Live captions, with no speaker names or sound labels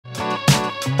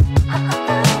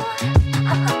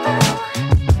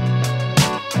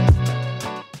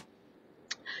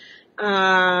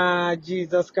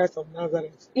Jesus Christ of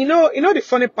Nazareth. You know the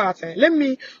funny part, eh? Let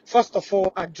me first of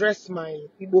all address my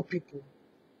Igbo people.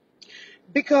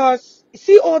 Because you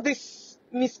see all these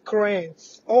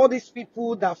miscreants, all these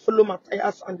people that follow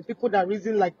Matthias and the people that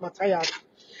reason like Matthias,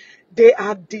 they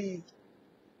are the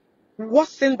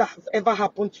worst thing that has ever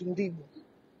happened to Ndi Igbo.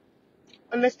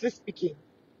 Honestly speaking.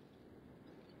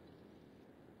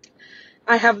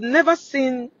 I have never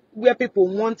seen where people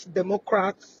want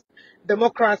democracy,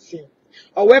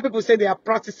 or where people say they are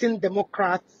practicing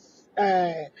democrats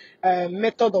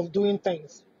method of doing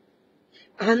things,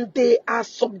 and they are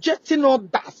subjecting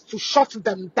others to shut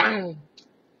them down,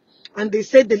 and they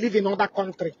say they live in other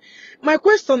country. My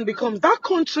question becomes, that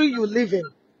country you live in,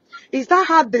 is that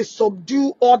how they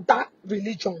subdue other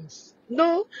religions?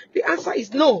 No, the answer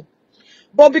is no.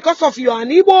 But because of you are an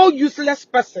Igbo useless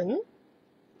person,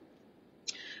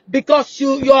 because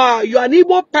you are an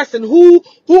Igbo person who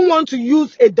want to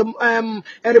use a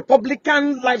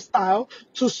Republican lifestyle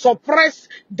to suppress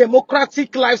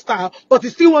democratic lifestyle, but you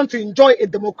still want to enjoy a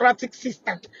democratic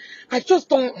system. I just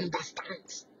don't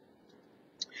understand.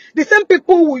 The same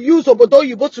people will use Obodo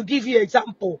Yibo to give you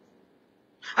example,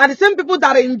 and the same people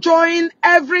that are enjoying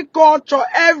every culture,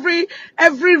 every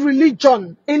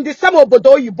religion in the same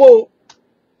Obodo Yibo,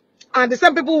 and the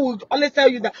same people will always tell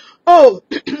you that, oh,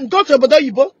 go to Obodo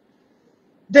Yibo.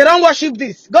 They don't worship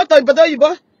this. Go to Obodo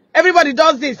Yibo. Everybody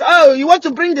does this. Oh, you want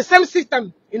to bring the same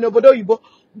system in Obodo Yibo,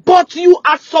 but you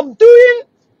are subduing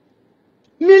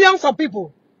millions of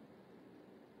people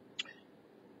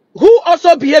who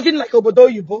also behaving like Obodo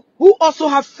Yibo, who also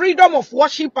have freedom of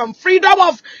worship and freedom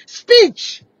of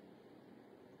speech.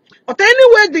 But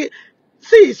anyway,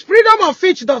 freedom of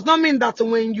speech does not mean that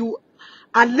when you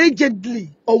allegedly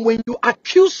or when you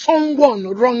accuse someone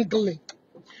wrongly.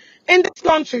 In this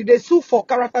country, they sue for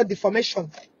character defamation.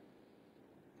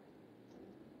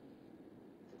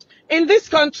 In this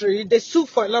country, they sue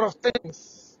for a lot of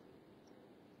things.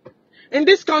 In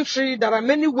this country, there are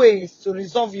many ways to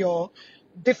resolve your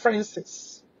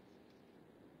differences.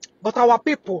 But our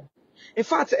people, in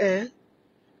fact,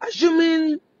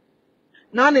 assuming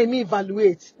now they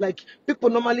evaluate, like people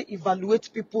normally evaluate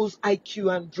people's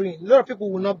IQ and brain, a lot of people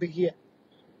will not be here.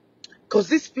 Because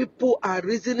these people are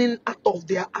reasoning out of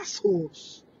their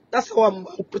assholes. That's how I'm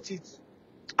going to put it.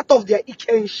 Out of their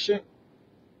ikenshin.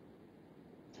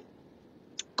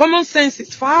 Common sense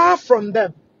is far from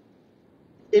them.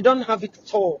 They don't have it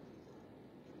at all.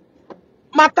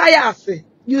 Mathias,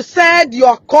 you said you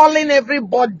are calling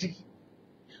everybody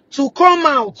to come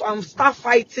out and start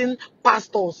fighting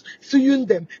pastors, suing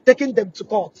them, taking them to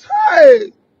court.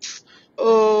 Hey!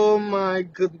 Oh my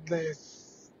goodness.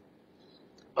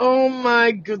 Oh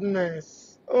my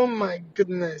goodness. Oh my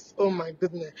goodness. Oh my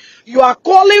goodness. You are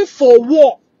calling for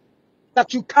war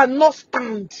that you cannot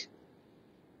stand.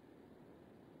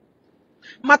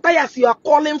 Mathias, you are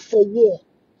calling for war.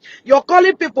 You're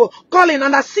calling people,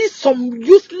 and I see some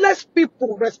useless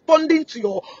people responding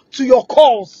to your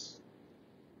calls.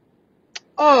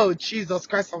 Oh, Jesus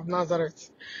Christ of Nazareth.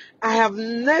 I have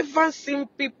never seen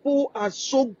people as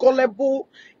so gullible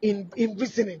in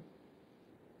reasoning.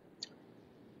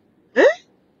 Eh?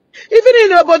 Even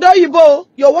in Obodo Yibo,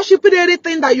 you're worshiping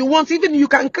anything that you want. Even you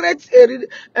can create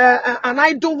an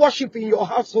idol worship in your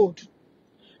household.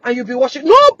 And you'll be worshiping.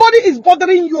 Nobody is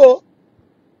bothering you.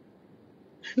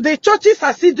 The churches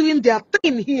are still doing their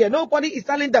thing here. Nobody is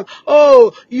telling them,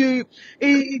 oh,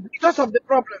 because of the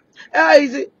problem.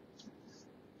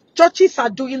 Churches are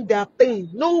doing their thing.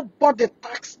 Nobody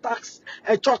tax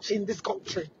a church in this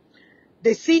country.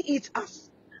 They see it as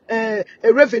a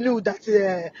revenue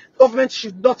that government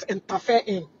should not interfere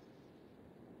in.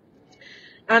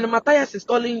 And Mathias is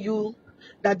telling you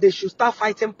that they should start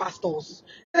fighting pastors.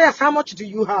 Matthias, how much do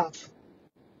you have?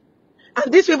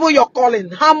 And these people you're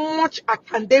calling, how much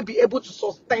can they be able to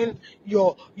sustain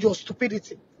your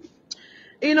stupidity?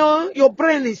 You know, your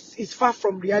brain is far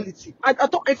from reality. In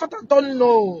fact, I don't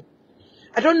know.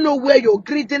 I don't know where your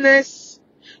greediness,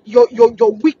 your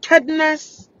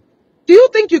wickedness. Do you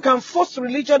think you can force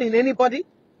religion in anybody?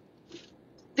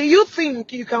 Do you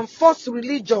think you can force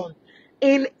religion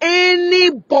in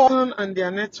anybody? And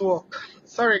their network.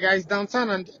 Sorry guys,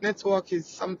 downtown and their network is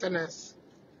something else.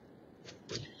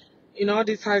 You know, all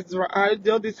these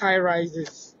high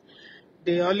rises,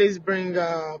 they always bring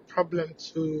a problem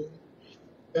to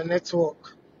the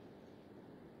network.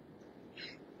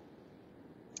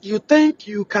 You think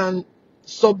you can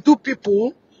subdue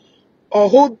people or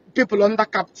hold people under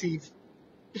captive?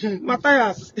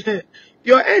 Mathias,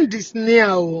 your end is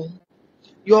near.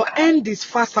 Your end is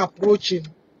fast approaching.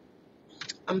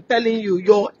 I'm telling you,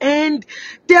 your end.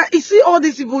 You see all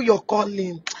these people you're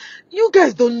calling. You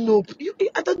guys don't know.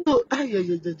 I don't know.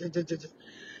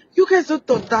 You guys don't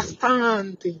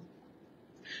understand.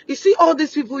 You see all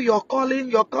these people you're calling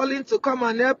to come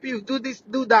and help you do this,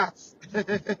 do that.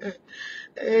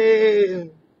 Hey,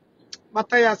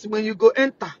 Mathias, when you go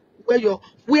enter,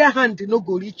 where hand no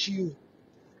go reach you.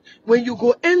 When you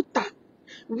go enter,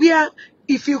 where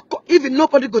even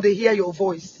nobody go to hear your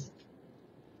voice.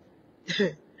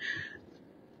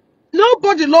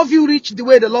 Nobody love you reach the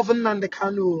way they love Nnamdi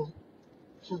Kanu.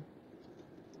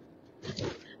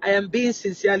 I am being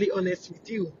sincerely honest with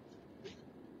you.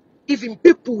 Even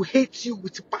people hate you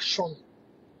with passion.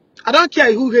 I don't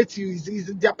care who hates you,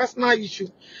 it's their personal issue.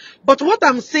 But what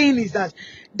I'm saying is that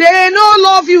they no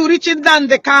love you reaching down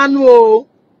the Kanu.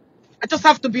 I just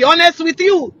have to be honest with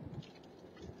you.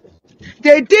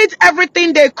 They did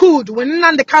everything they could when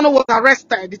Nnamdi Kanu was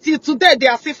arrested. Till today, they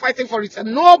are still fighting for it,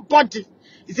 and nobody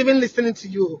is even listening to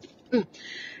you.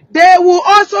 They will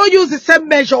also use the same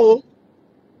measure.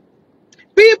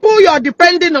 People you're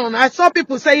depending on. I saw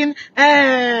people saying,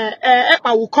 EPA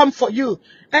will come for you.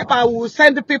 EPA will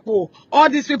send the people. All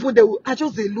these people, they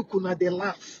look and they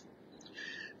laugh.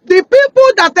 The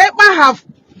people that EPA have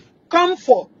come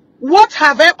for, what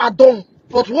have EPA done?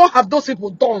 But what have those people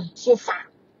done so far?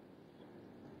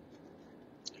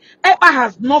 EPA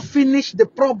has not finished the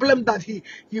problem that he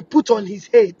put on his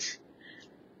head.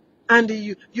 And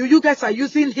you guys are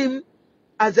using him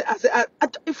as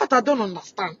in fact, I don't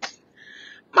understand.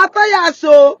 Mathias,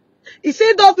 so you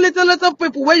see those little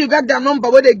people where you got their number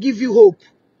where they give you hope.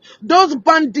 Those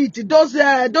bandits, those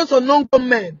unknown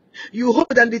men, you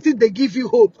hope and they think they give you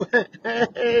hope.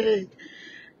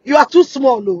 You are too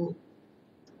small, oh.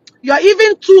 You are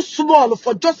even too small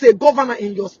for just a governor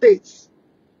in your states.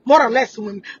 More or less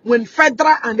when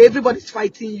federal and everybody's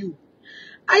fighting you.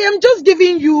 I am just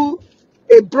giving you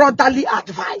a brotherly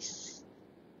advice.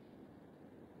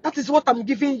 That is what I'm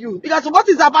giving you. Because what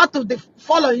is about to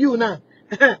fall on you now?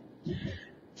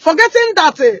 Forgetting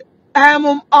that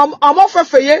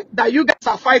Omofefeye that you guys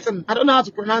are fighting, I don't know how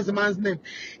to pronounce the man's name,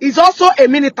 is also a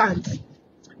militant.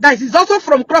 That is also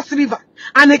from Cross River.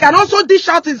 And he can also dish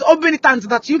out his own militants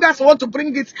that you guys want to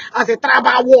bring it as a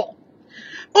tribal war.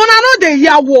 Una know the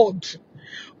hear word.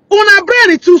 Una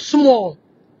brain is too small.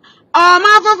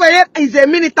 Omofefeye is a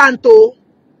militant too.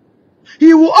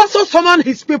 He will also summon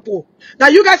his people.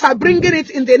 That you guys are bringing it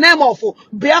in the name of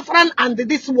Biafran and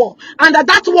this war. And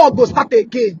that war will start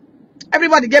again.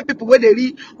 Everybody get people where they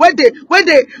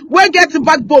get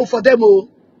backbone for them. Oh.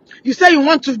 You say you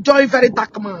want to join very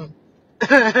dark man.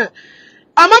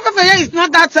 Amafefeye is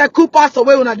not that cool pass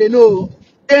away when they know.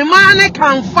 A man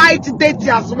can fight death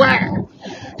as well.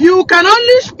 You can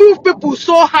only spoof people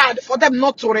so hard for them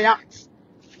not to react.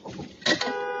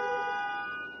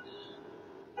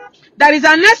 There is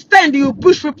an extent you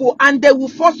push people and they will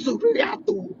force to react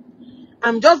to.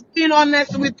 I'm just being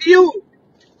honest with you.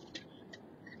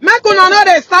 Make una know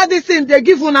they start this thing, they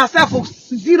give una self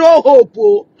zero hope.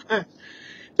 Oh.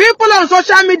 People on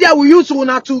social media will use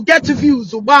una to get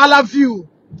views, bala view.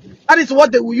 That is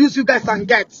what they will use you guys and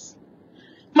get.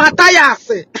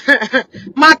 Mathias,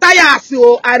 Mathias,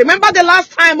 oh, I remember the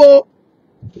last time, oh,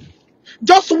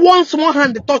 just one small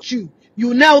hand touch you.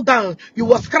 You knelt down, you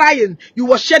was crying, you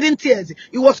was shedding tears,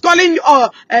 you was calling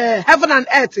heaven and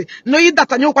earth, knowing that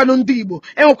you can Ndi Igbo,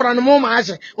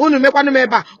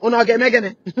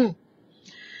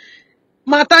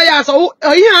 Mathias,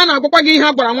 ihe na agwakwa gị ihe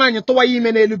agbara nwaanyị tụwa ya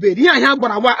ime n'elu bed. Ihe ahịa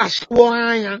agbara agba ashagbo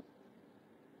anya.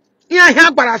 Ihe ahịa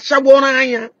agbara ashagbo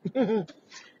anya.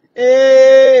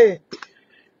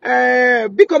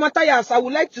 Biko Mathias, I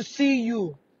would like to see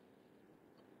you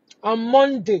on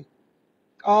Monday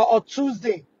or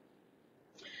Tuesday.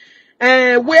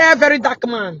 Where Very Dark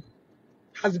Man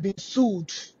has been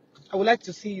sued. I would like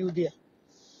to see you there.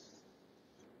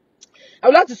 I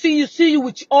would like to see you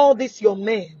with all this your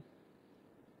men.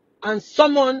 And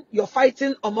someone you're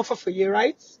fighting Omofefeye,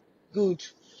 right? Good.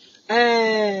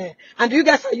 And you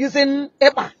guys are using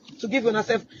EPA to give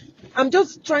yourself. I'm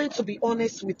just trying to be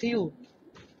honest with you.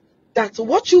 That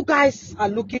what you guys are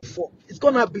looking for is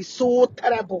gonna be so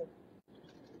terrible.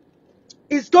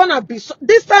 It's gonna be so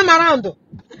this time around.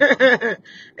 I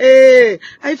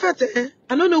felt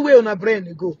I don't know where on our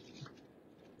brain go.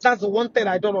 That's the one thing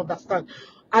I don't understand.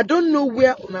 I don't know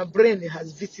where on our brain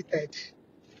has visited.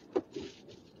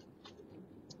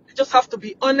 I just have to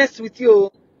be honest with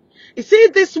you. You see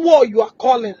this war you are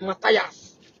calling,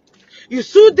 Mathias. You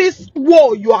see this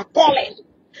war you are calling.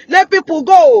 Let people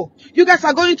go. You guys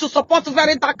are going to support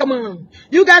Very Dark Man.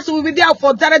 You guys will be there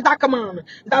for Very Dark Man.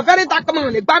 The Very Dark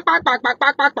Man.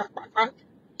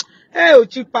 Hey,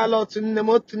 Ochipalot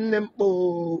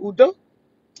Udo.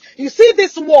 You see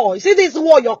this war? You see this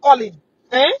war you're calling?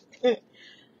 Eh?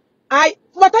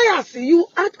 Matthias,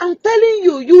 I'm telling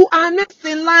you, you are next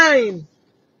in line.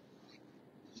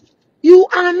 You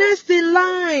are next in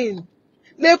line.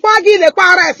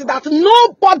 That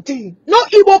nobody, no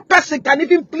Igbo person can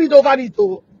even plead over it.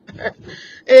 Oh.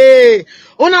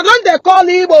 When I don't they call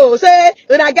Igbo, say,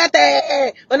 when I get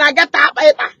that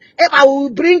paper, if I will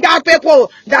bring out people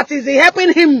that is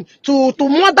helping him to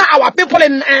murder our people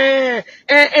in you know,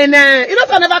 I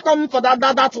never come for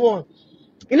that one.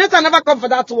 You know, I never come for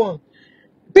that one.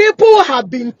 People have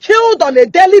been killed on a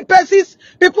daily basis.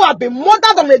 People have been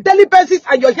murdered on a daily basis,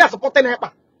 and you're here supporting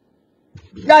EPA.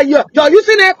 Yeah, you're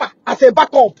using EPA as a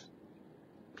backup.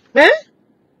 Eh?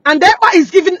 And EPA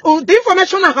is giving the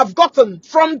information I have gotten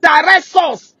from direct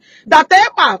source that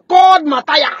EPA called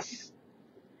Mathias.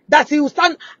 That he will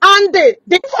stand. And the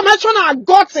information I have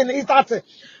gotten is that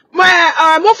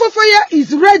Mofofeye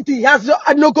is ready, he has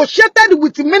negotiated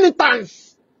with militants.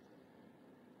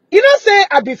 You know, say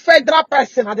I be federal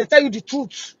person and they tell you the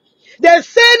truth. They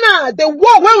say now the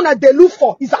war when they look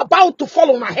for is about to fall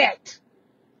on my head.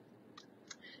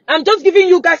 I'm just giving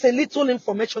you guys a little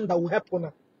information that will help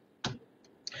you.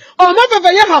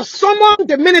 Mofofeye have summoned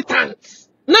the militants.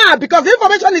 Now, because the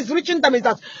information is reaching them is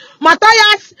that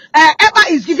Mathias Eba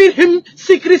is giving him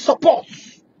secret support.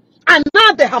 And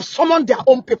now they have summoned their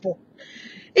own people.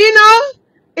 You know,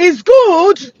 it's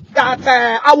good that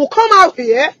I will come out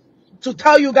here to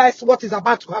tell you guys what is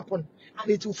about to happen.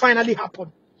 And it will finally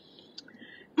happen.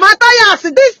 Mathias,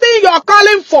 this thing you're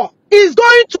calling for is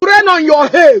going to rain on your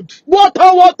head.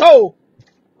 Woto.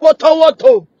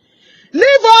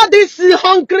 Leave all these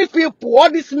hungry people, all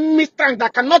these mistrants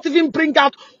that cannot even bring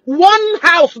out one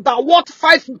house that worth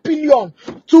 5 billion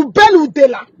to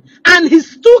Beludela. And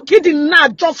his 2 kidneys now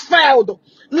just failed.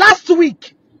 Last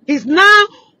week, he's now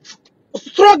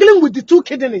struggling with the 2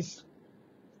 kidneys.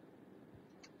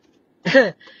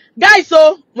 Guys,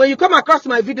 so when you come across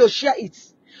my video, share it.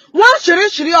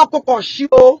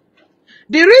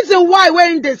 The reason why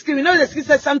we're in the screen, you know the screen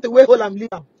says something where hold I'm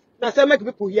leaving. That's why make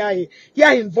people hear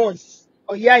him voice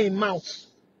or hear him mouth.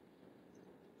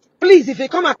 Please, if you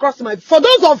come across my, for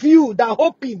those of you that are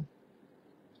hoping,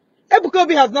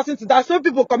 Ebukobi has nothing to do. That's why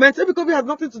people comment, Ebukobi has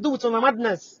nothing to do with my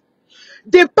madness.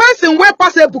 The person where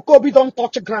pass Ebukobi don't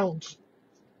touch ground.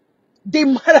 The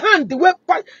hand, the way,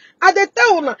 I they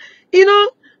tell you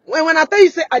know, when I tell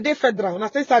you say I dey federal, when I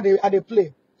say I dey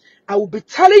play, I will be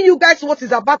telling you guys what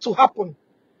is about to happen,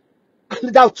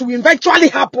 and that will eventually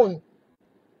happen.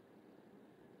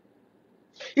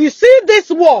 You see this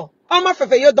war,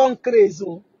 Amafefeye don't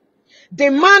crazy. The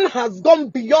man has gone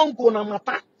beyond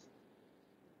Gonamata.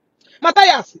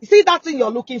 Matthias, you see that thing you're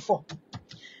looking for?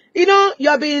 You know, you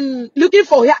have been looking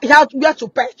for where to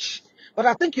perch, but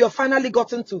I think you have finally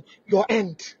gotten to your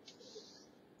end.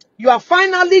 You have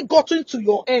finally gotten to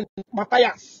your end,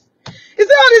 Matthias. Is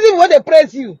there a reason why they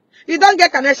praise you? You don't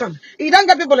get connection. You don't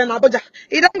get people in Abuja.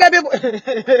 You don't get people.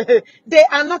 They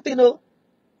are nothing. No.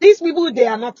 These people, they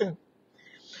are nothing.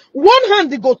 One hand,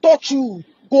 they go touch you.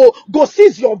 Go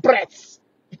seize your breath.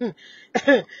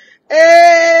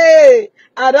 Hey,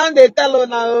 I don't they tell you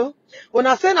now. When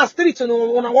I say na street,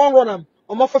 when I want run them,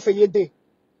 I'm off for your day.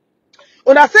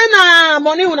 When I say na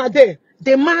money, when I day,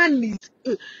 the man is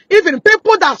even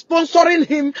people that are sponsoring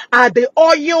him are the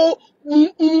oil.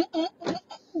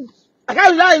 I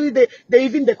can't lie, they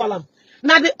even they call them.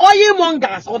 Now the oil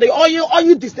mongers or the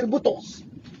oil distributors.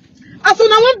 As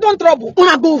soon as one trouble,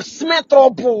 una go smell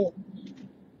trouble.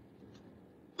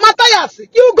 Mathias,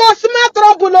 you go smell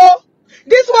trouble, no?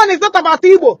 This one is not about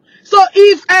Igbo. So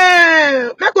if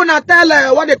I'm gonna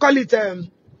tell what they call it,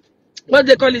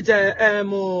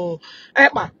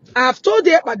 EPA. I've told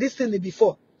the EPA this thing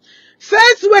before.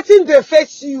 First waiting they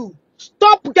face you.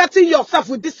 Stop getting yourself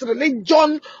with this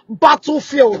religion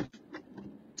battlefield.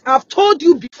 I've told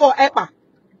you before, EPA.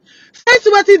 First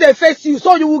waiting they face you,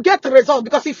 so you will get the result.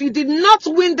 Because if you did not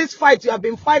win this fight, you have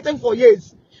been fighting for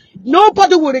years.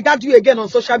 Nobody will regard you again on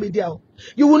social media.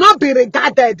 You will not be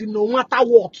regarded no matter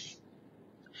what.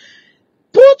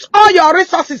 Put all your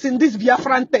resources in this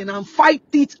Biafran thing and fight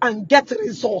it and get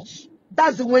results.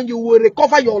 That's when you will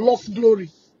recover your lost glory.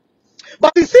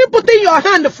 But you see, putting your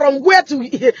hand from where to,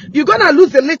 you're going to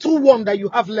lose the little one that you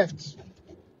have left.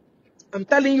 I'm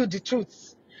telling you the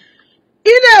truth.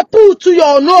 Either put to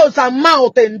your nose and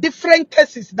mouth in different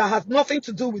cases that has nothing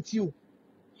to do with you.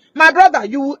 My brother,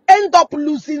 you will end up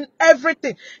losing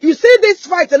everything. You see this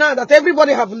fight now that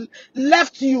everybody have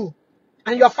left you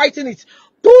and you're fighting it.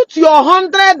 Put your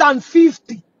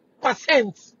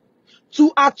 150%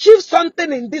 to achieve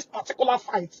something in this particular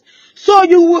fight. So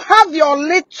you will have your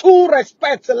little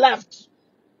respect left.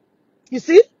 You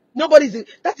see?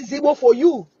 That is Igbo for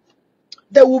you.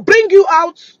 They will bring you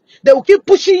out. They will keep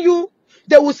pushing you.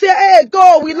 They will say, hey,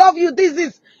 go, we love you,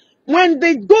 this. When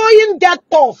the going get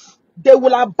tough, they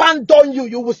will abandon you.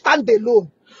 You will stand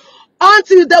alone.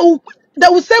 Until they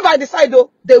will say by the side,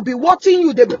 though, they'll be watching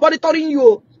you, they'll be monitoring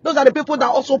you. Those are the people that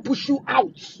also push you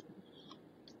out.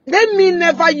 Let me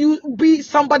never be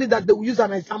somebody that they will use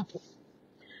an example.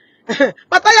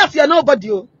 Mathias, you're nobody.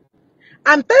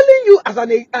 I'm telling you as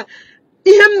an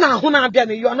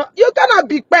you're gonna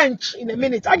be quenched in a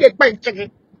minute. I get quenched again.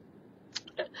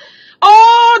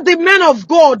 All the men of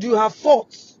God you have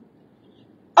fought,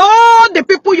 all the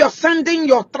people you're sending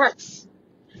your threats,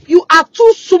 you are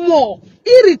too small.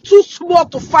 It is too small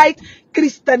to fight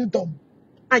Christendom.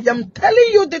 I am telling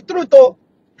you the truth, oh.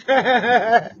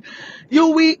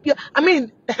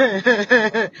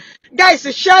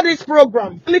 Guys, share this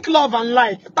program. Click love and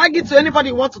like. Tag it to anybody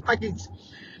who wants to tag it.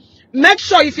 Make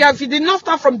sure if you did not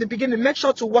start from the beginning, make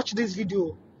sure to watch this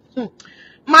video.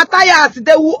 Mathias,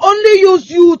 they will only use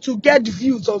you to get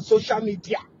views on social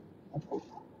media.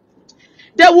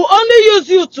 They will only use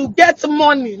you to get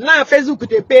money. Now Facebook,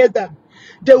 they pay them.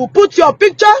 They will put your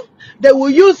picture. They will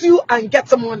use you and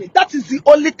get money. That is the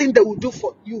only thing they will do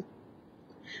for you.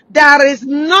 There is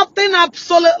nothing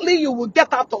absolutely you will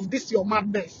get out of this, your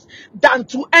madness, than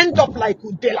to end up like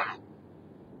Udela.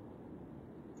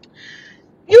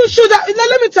 You should have,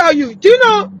 let me tell you, do you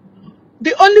know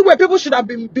the only way people should have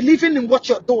been believing in what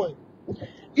you're doing?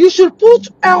 You should put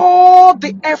all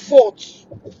the effort,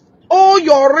 all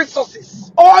your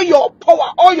resources, all your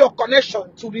power, all your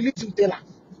connection to release Udela.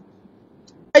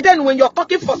 And then when you're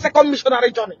talking for second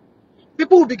missionary journey,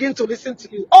 people will begin to listen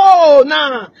to you. Oh,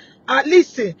 nah. At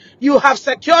least you have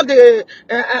secured you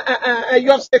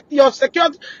have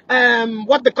secured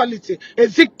what they call it, a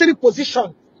victory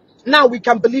position. Now we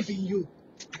can believe in you.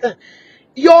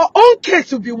 Your own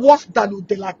case will be worse than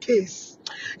Udela case.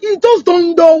 You just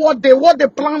don't know what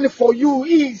the plan for you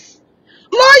is.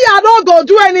 Lawyer don't go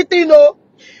do anything, no.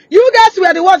 You guys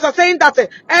were the ones that are saying that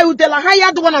Udela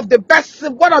hired one of the best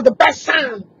son.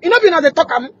 You know they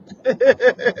talk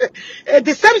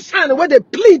the same son where they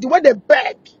plead, where they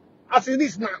beg, as it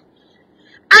is now.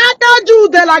 After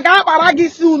Udela got baragi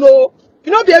soon, no.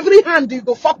 You know, be every hand you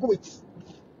go fuck with.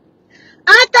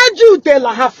 After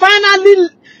Udela have finally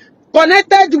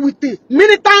connected with the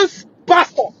militant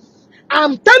pastor,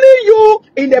 I'm telling you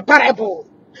in the parable,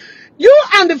 you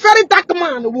and the very dark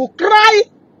man will cry,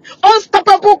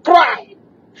 unstoppable cry.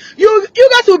 You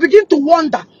guys will begin to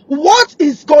wonder what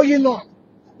is going on.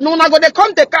 No, now they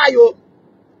come to cry, you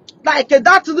like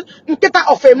that nketa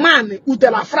of a man who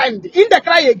tell a friend. In the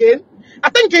cry again. I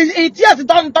think 8 years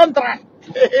don't try.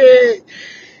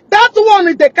 That one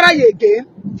in the cry again.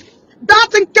 That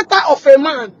nketa of a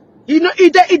man. You know,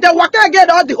 if they walk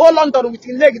again all the whole London with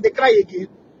his leg, they cry again.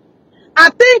 I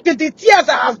think the tears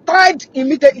have tried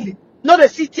immediately. Not the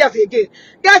see tears again.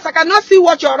 Guys, I cannot see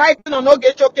what you're writing on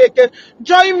Ogechi Okeke.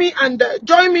 Join me on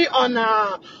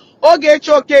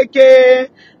Ogechi Okeke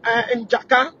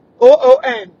Njaka,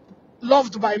 OON.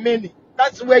 Loved by many.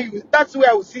 That's where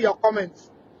I will see your comments.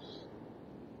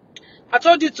 I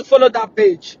told you to follow that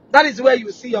page. That is where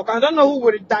you see your comments. I don't know who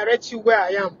will direct you where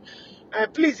I am.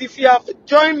 Please, if you have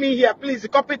joined me here, please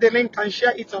copy the link and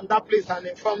share it on that place and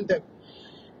inform them.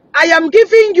 I am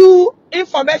giving you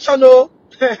information, oh.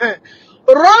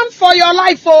 Run for your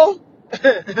life, oh.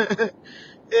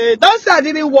 Don't say I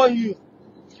didn't warn you.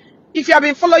 If you have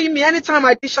been following me, anytime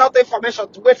I dish out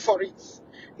information, to wait for it.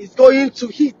 It's going to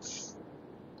hit.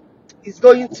 It's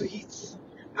going to hit.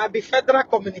 I'll be federal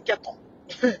communicator.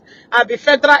 I'll be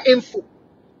federal info.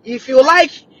 If you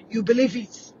like, you believe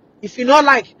it. If you not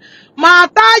like,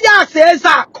 Mathias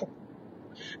Ezeaku.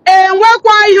 And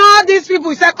why all these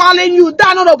people say calling you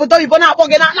down on the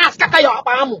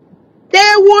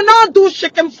they will not do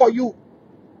shaking for you.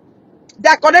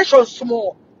 Their connection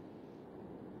small.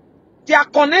 Their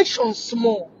connection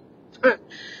small.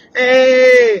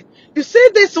 You see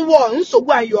this one, so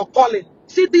why you are calling?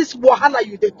 See this wahala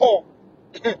you they call.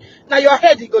 Now your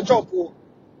head you go jump.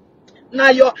 Now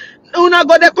your una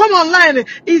go they come online.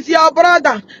 Is your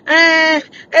brother?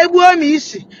 Ebu mi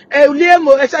Ishi.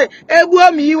 Eliemo.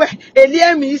 Ebu mi iwe.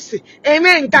 Eliemi Ishi.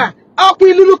 Amen. Ka.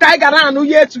 Okwi lulu kai garanu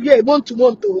year to year, month to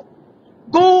month.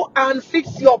 Go and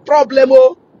fix your problem.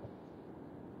 Oh.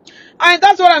 And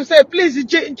that's what I'm saying. Please,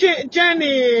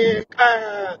 Jenny,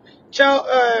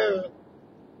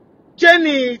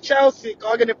 Jenny Chelsea,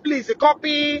 please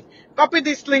copy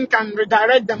this link and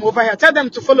redirect them over here. Tell them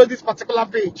to follow this particular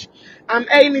page. I'm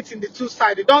airing it in the two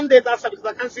sides. Don't date that side because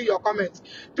I can't see your comments.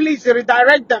 Please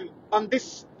redirect them on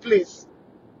this place.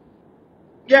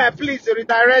 Yeah, please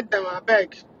redirect them, I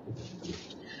beg.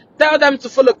 Tell them to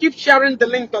follow. Keep sharing the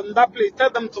link on that place. Tell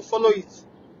them to follow it.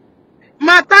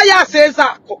 Mathias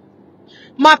Ezeaku.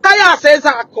 Mathias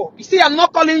Ezeaku. You see, I'm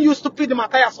not calling you stupid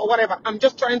Mathias or whatever. I'm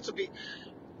just trying to be,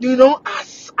 you know,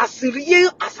 as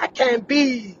real as I can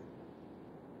be.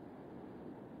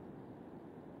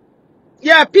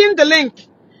 Yeah, pin the link.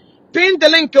 Pin the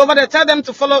link over there. Tell them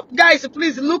to follow. Guys,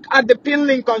 please look at the pin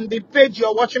link on the page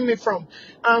you're watching me from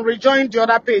and rejoin the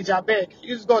other page, I beg.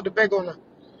 Use God, the beg owner.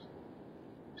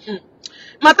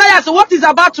 Mathias, what is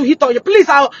about to hit on you? Please,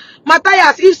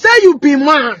 Mathias, if say you be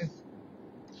man,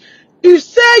 if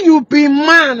say you be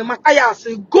man, Mathias,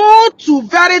 go to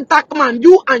very dark man,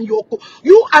 you and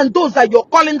those that you're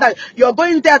calling that you're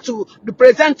going there to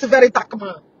represent very dark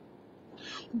man.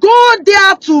 Go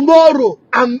there tomorrow.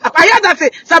 I hear that say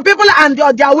some people are on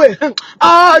their way.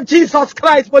 Oh, Jesus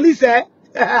Christ, police, eh?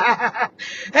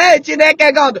 Hey,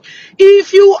 Chineke God.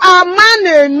 If you are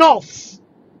man enough,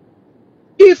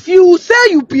 if you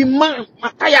say you be man,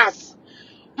 Mathias,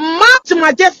 march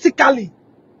majestically.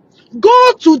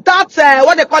 Go to that,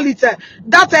 what they call it,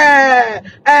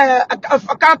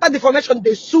 counter deformation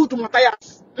they sued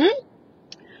Mathias.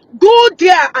 Go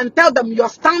there and tell them you're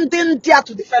standing there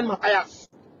to defend Mathias.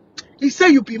 He say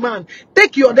you be man.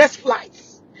 Take your next flight.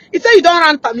 He say you don't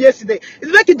run time yesterday.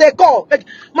 It's like they call. Like,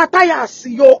 Mathias,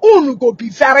 your own go be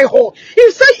very hot.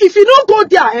 He say if you don't go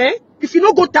there, eh? If you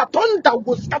don't go there, thunder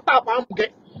will scatter.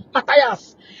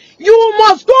 Mathias, you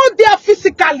must go there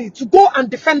physically to go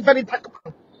and defend very dark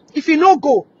man. If you don't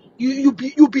go, you be,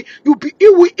 he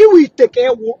will take care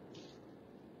of.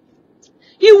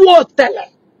 He will tell her.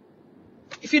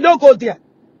 If you don't go there,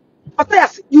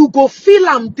 Mathias, you go feel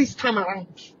him this time around.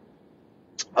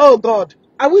 Oh God,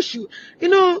 I wish you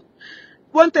know,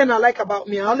 one thing I like about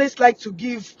me, I always like to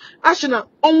give Ashina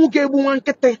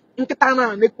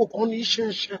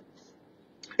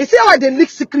you see how they leak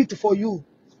secret for you.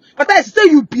 But I say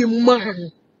you be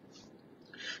man.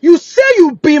 You say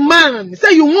you be man.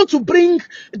 Say you want to bring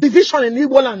division in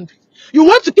Igbo Land. You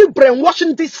want to keep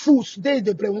brainwashing these fools. They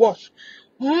brainwash.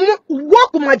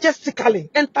 Walk majestically.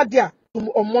 Enter there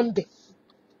on Monday.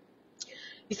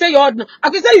 You say you're I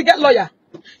can say you get lawyer.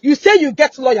 You say you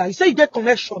get lawyer. You say you get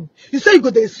connection. You say you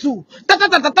go to sue.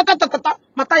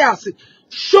 Mathias,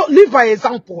 live by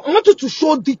example. I want you to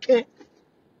show DK.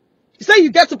 You say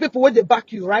you get to people where they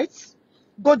back you, right?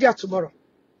 Go there tomorrow.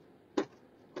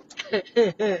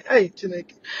 Hey,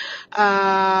 Chineke.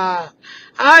 Hi,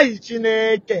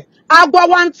 Chineke. Agwa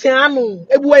wantiano.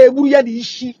 Ebu ya di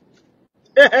Ishi.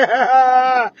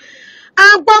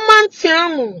 Agwa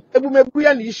mantiano. Ebu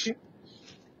ya di Ishi.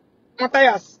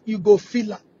 Mathias, you go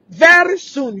feel am. Very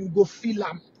soon you go feel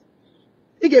am.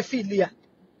 You get feel here.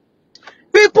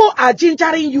 People are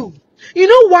gingering you. You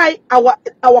know why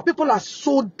our people are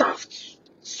so daft?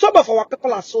 Some of our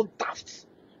people are so daft.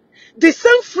 The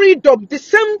same freedom, the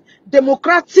same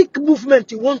democratic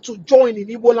movement you want to join in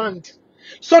Igbo Land.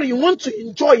 Sorry, you want to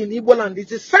enjoy in Igbo Land. It's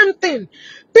the same thing.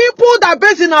 People that are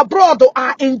based in abroad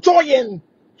are enjoying.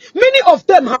 Many of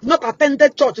them have not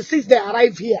attended church since they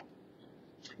arrived here.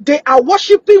 They are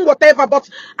worshiping whatever, but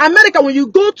America, when you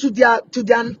go to their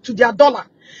dollar,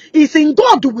 it's in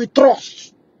God we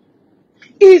trust.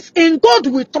 It's in God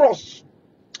we trust.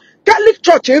 Catholic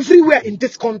church everywhere in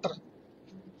this country.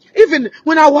 Even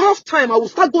when I will have time, I will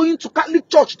start going to Catholic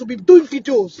church to be doing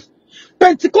videos.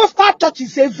 Pentecostal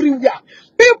churches everywhere.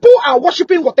 People are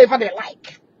worshiping whatever they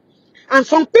like. And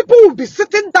some people will be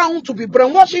sitting down to be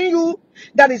brainwashing you.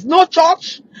 There is no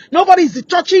church. Nobody is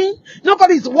churching.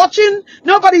 Nobody is watching.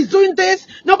 Nobody is doing this.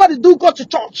 Nobody do go to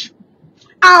church.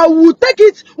 I will take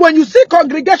it. When you see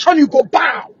congregation, you go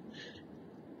bow.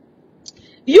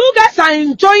 You guys are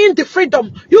enjoying the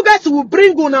freedom. You guys will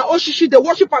bring Una Oshishi, the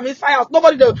worship am inside house.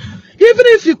 Nobody do. Even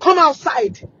if you come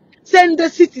outside, send the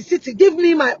city, give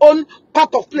me my own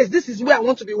part of place. This is where I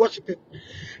want to be worshiping.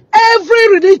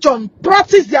 Every religion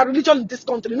practice their religion in this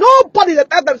country. Nobody that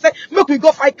tell them say, make we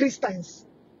go fight Christians.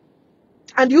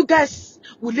 And you guys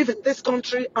will live in this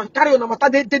country and carry on a matter.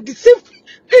 They deceive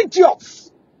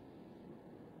idiots.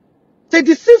 They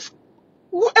deceive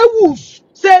who's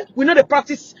say we know the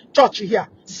practice church here.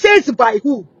 Says by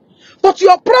who? But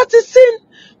you're practicing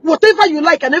whatever you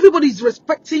like and everybody is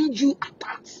respecting you at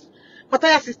that.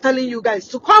 Mathias is telling you guys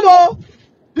to come on.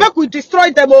 Make we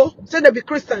destroy them all. Say they be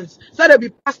Christians. Say they be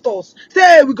pastors.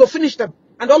 Say we go finish them.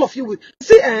 And all of you will.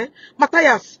 See,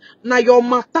 Mathias, now your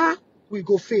matter we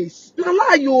go face. Now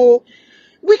lie you.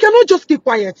 We cannot just keep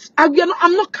quiet. I'm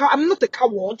not a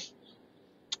coward.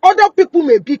 Other people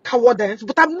may be cowards,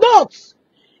 but I'm not.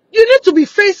 You need to be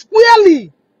faced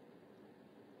squarely.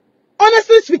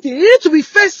 Honestly speaking, you need to be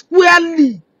faced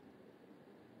squarely.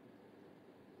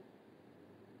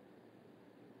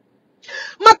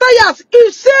 Mathias,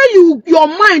 if say your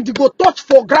mind go touch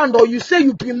for ground or you say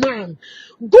you be man,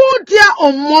 go there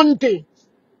on Monday.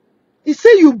 You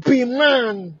say you be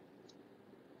man.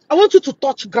 I want you to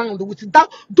touch ground with that.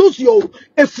 Those your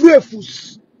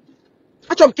efus.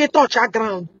 Actually, can touch our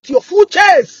ground. Your full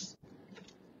chest.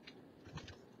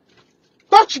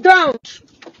 Touch ground.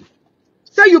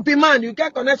 Say you be man. You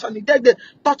get connection. You get the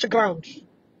touch ground.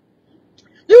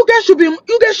 You guys should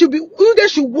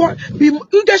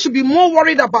be more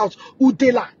worried about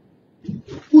Udela.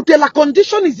 Udela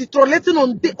condition is deteriorating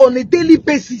on a daily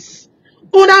basis.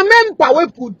 Una member we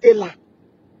Udela.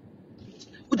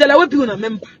 Udela we be una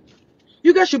member.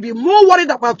 You guys should be more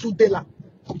worried about Udela.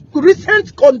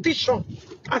 Recent condition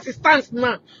as it stands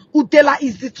now. Udela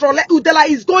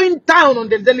is going down on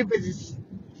the daily basis.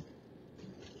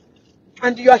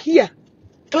 And you are here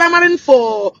clamoring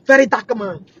for very dark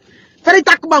man. Very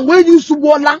dark man, when you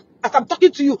Subola, as I'm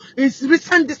talking to you, his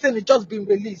recent distance has just been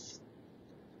released.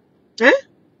 Eh?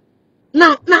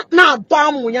 Now,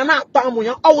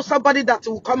 oh, somebody that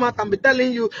will come out and be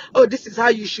telling you, oh, this is how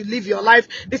you should live your life,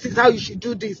 this is how you should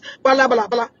do this, blah, blah,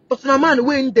 blah. But now, man,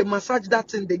 when they massage that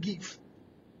thing they give,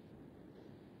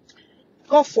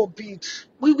 God forbid,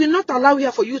 we will not allow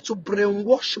here for you to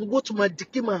brainwash and go to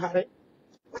Madiki Mahare.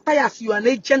 Mathias, you are an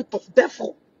agent of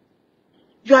devil.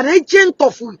 You are an agent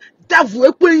of devil.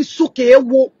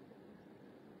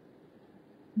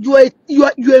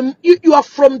 You are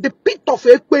from the pit of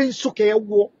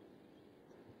Ekwensuke.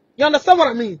 You understand what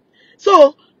I mean?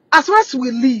 So, as far as we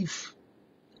live,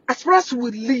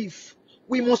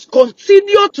 we must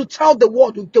continue to tell the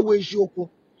world we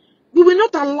will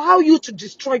not allow you to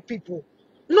destroy people.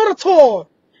 Not at all.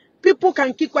 People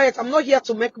can keep quiet. I'm not here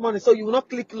to make money, so you will not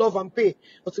click love and pay.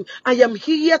 I am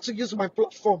here to use my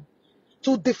platform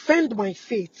to defend my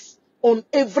faith on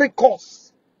every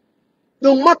cause,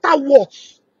 no matter what.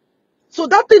 So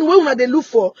that thing when they look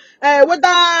for, whether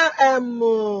I'm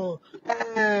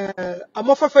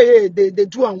they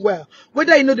do and well,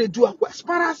 whether you know they do and well, as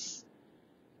far as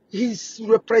he's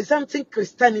representing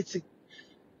Christianity,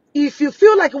 if you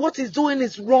feel like what he's doing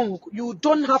is wrong, you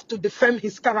don't have to defend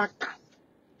his character.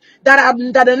 That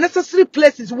the necessary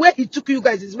places where he took you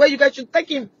guys is where you guys should take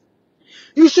him.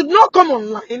 You should not come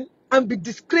online and be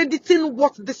discrediting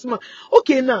what this man.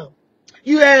 Okay, now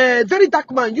you are a very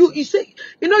dark man. You say,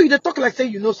 you know, you talk like say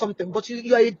you know something, but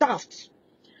you are a daft.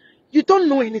 You don't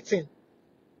know anything.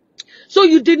 So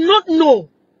you did not know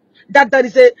that there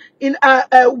is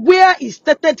where it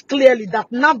stated clearly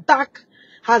that NAFDAC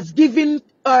has given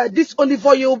this olive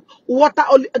oil water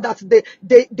that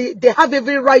they have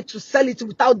every right to sell it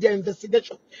without their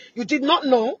investigation. You did not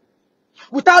know,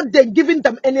 without them giving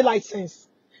them any license.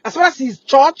 As far as his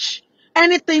church,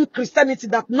 anything Christianity,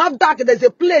 that NAFDAC, there's a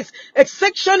place, a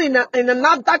section in a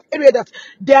NAFDAC area that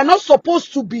they are not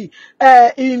supposed to be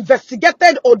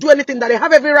investigated or do anything, that they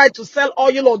have every right to sell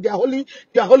oil or their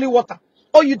holy water.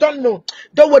 Oh, you don't know.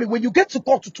 Don't worry. When you get to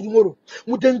court tomorrow,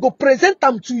 we then go present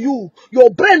them to you. Your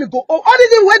brain go, oh, all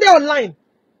these where they're online,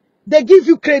 they give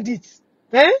you credit.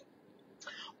 Eh?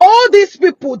 All these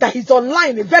people that is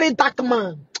online, a very dark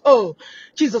man. Oh,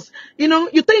 Jesus. You know,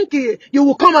 you think you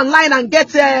will come online and get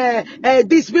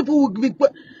these people will be,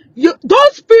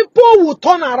 those people will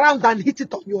turn around and hit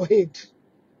it on your head.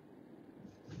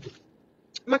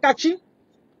 Makachi,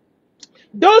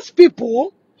 those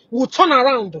people will turn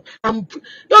around and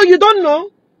you don't know.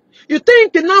 You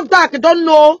think NAFDAC don't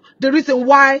know the reason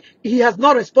why he has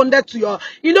not responded to your,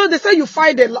 you know, they say you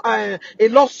filed a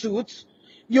lawsuit.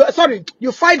 You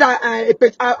filed a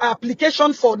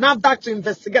application for NAFDAC to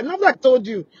investigate. NAFDAC told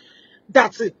you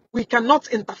that we cannot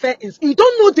interfere in. You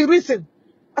don't know the reason.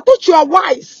 I thought you are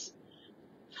wise.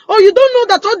 Oh, you don't know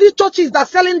that all these churches that are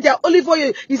selling their olive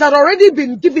oil has already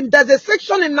been given. There's a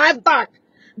section in NAFDAC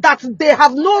that they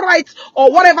have no right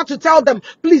or whatever to tell them,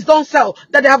 please don't sell.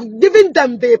 That they have given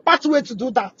them the pathway to do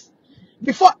that.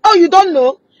 Before, oh, you don't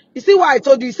know? You see why I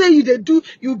told you? You say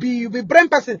you be brain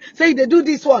person. Say they do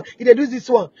this one, they do this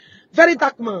one. Very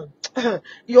dark man.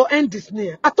 Your end is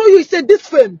near. I told you, said this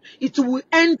film, it will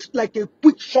end like a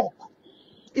quick shock.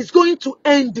 It's going to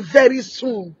end very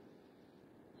soon.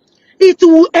 It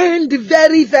will end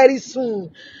very, very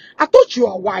soon. I thought you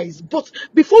are wise, but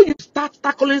before you start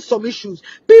tackling some issues,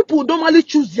 people normally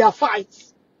choose their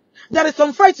fights. There is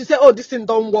some fights you say, oh, this thing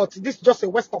don't work. This is just a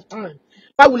waste of time.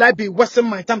 Why would I be wasting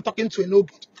my time talking to a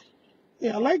nobody?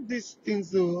 Yeah, I like these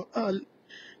things though.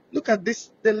 Look at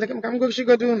this.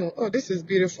 Oh, this is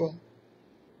beautiful.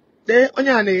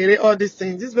 All these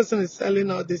things. This person is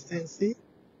selling all these things. See?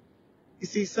 You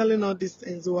see, selling all these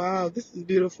things. Wow, this is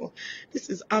beautiful. This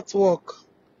is artwork.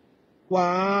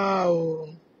 Wow.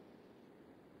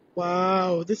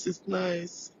 Wow, this is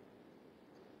nice.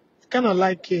 Kind of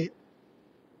like it.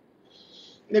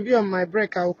 Maybe on my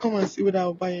break, I will come and see whether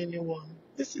I'll buy anyone.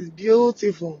 This is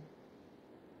beautiful.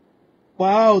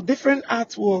 Wow, different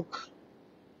artwork.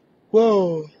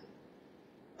 Whoa,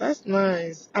 that's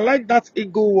nice. I like that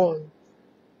eagle one.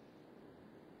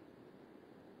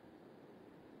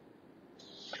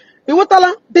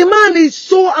 Iwatala, the man is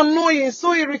so annoying,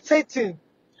 so irritating.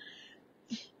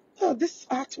 Oh, this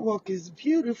artwork is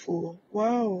beautiful.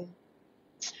 Wow.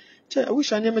 I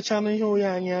wish I never channel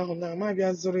here now. Maybe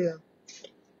Azuria.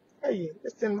 Hey,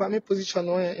 let's think about my position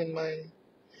in my.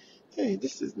 Hey,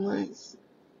 this is nice.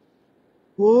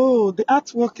 Whoa, the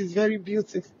artwork is very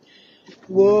beautiful.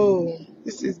 Whoa,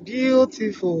 this is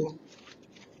beautiful.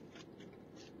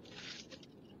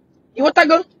 You want to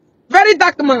go? Very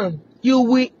dark man. You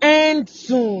will end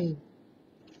soon.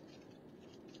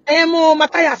 Emo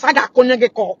Mathias aga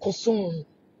konyage koko soon.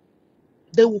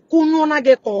 They will kunyona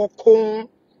ge koko.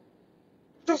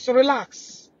 Just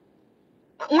relax.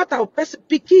 What our person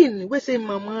picking? We say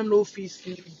mama no fee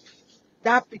sleep.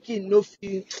 That picking no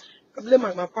fee. I blame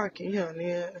my parking here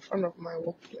near in front of my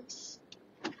workplace.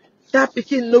 That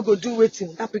picking no go do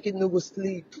waiting. That picking no go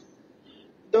sleep.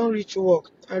 Don't reach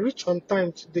work. I reach on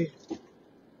time today.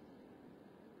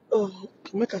 Oh,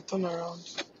 make a turn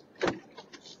around.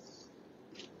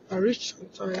 I reach on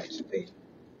time today.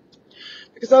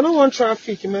 Because I don't want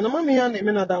traffic, man. I'm here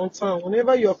in downtown.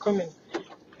 Whenever you're coming,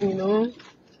 you know.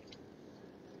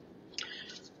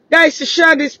 Guys,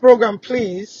 share this program,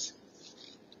 please.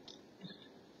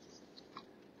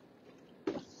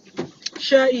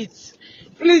 Share it.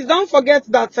 Please don't forget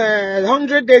that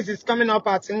 100 days is coming up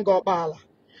at Ngobala.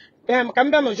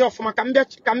 Cambia no job for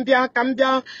Cambia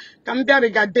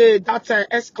regarded that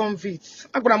ex-convict.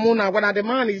 Agramuna, when the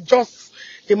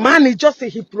man is just a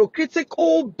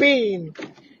hypocritical being.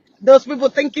 Those people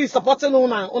think he's supporting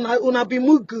una be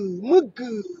mugu,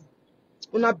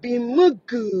 una be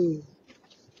mugu.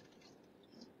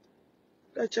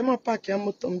 Chema park ya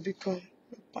motor mbiko,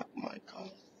 park my car.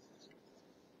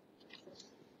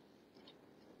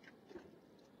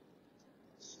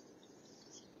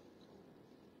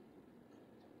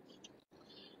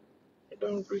 I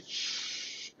don't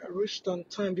reach. I reached on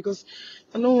time because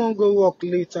I don't want to go work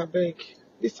late. I beg.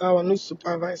 This hour no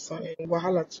supervisor and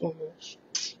wahala too much.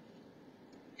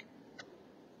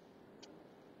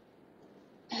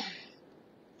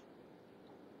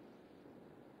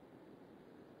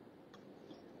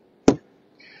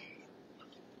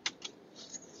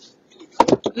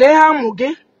 Leha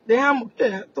muge.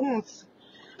 Don't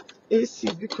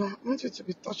AC because I want you to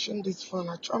be touching this phone.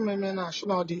 I try my man. I should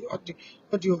not the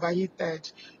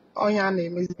overheated. All your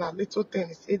name is that little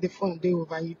thing. Say the phone they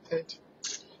overheated.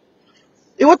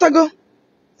 You want to go?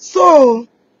 So,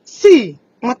 see,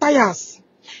 Matthias,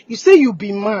 you say you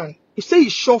be man. You say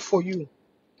it's sure for you.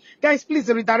 Guys, please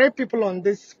redirect people on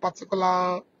this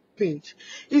particular page.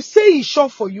 You say it's sure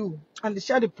for you and they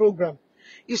share the program.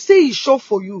 You say it's sure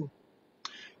for you.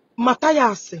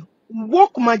 Matthias,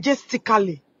 walk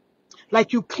majestically.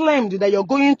 Like you claimed that you're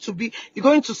going to be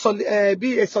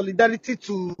be a solidarity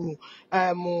to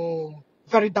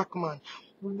very dark man.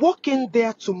 Walk in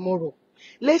there tomorrow.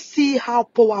 Let's see how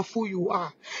powerful you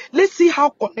are. Let's see how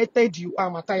connected you are,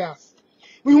 Matthias.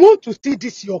 We want to see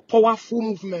this your powerful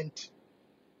movement.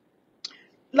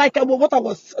 Like what I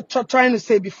was trying to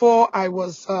say before I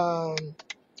was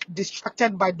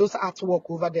distracted by those artwork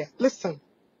over there. Listen,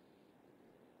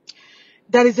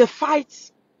 there is a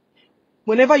fight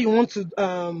whenever you want to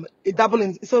dabble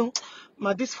in. So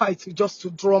this fight is just to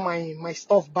draw my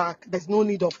stuff back. There's no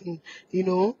need of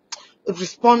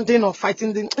responding or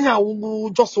fighting.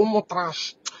 Just one more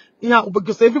trash.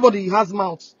 Because everybody has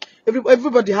mouths.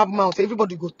 Everybody have mouths.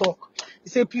 Everybody go talk. You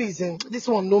say, please, this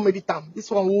one no meditam. This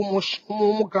one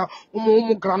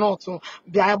granot.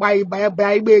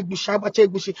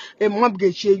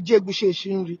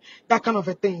 That kind of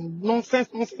a thing. Nonsense.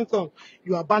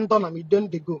 You abandon and you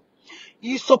don't go.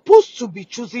 You're supposed to be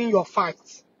choosing your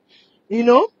fight.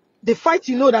 The fight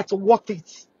that's worth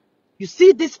it. You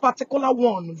see this particular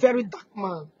one, very dark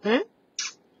man.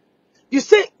 You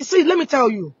see, let me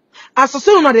tell you. As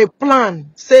soon as they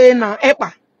plan, say na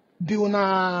epa, be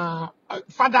na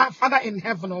father in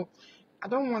heaven. I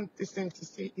don't want this thing to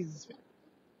say is.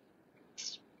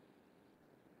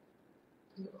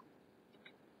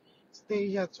 Stay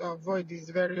here to avoid this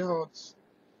very hot.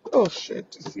 Oh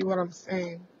shit! You see what I'm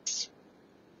saying?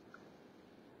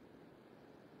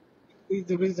 Is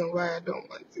the reason why I don't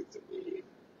want it to be.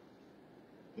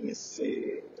 Let me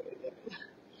see.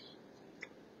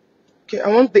 Okay, I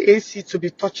want the AC to be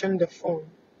touching the phone.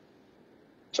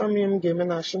 Chromium gaming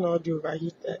national audio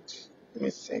overheated. Let me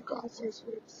see, guys.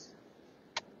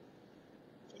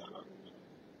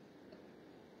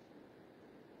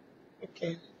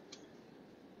 Okay.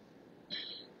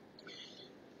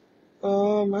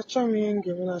 My Chromium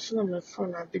gaming national my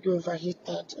phone I think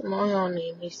overheated. My own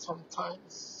name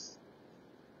sometimes.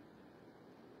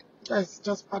 Guys,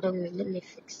 just pardon me. Let me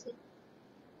fix it.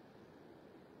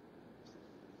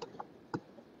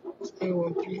 Stay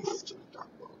one, please.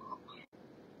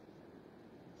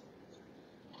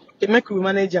 Okay, make we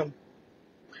manage him.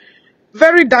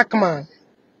 Very dark man.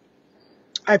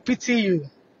 I pity you.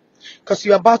 Because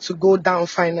you're about to go down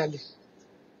finally.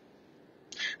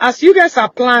 As you guys are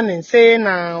planning, saying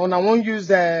I won't use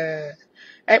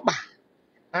EPA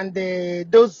and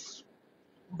those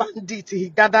bandits he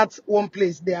gathered one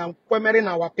place, they are quemering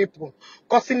our people,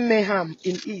 causing mayhem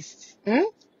in East.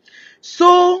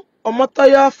 So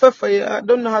Omotoya Fefeya, I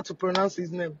don't know how to pronounce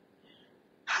his name,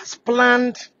 has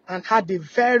planned and had a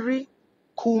very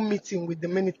cool meeting with the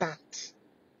militants.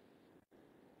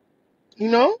 You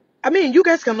know? I mean, you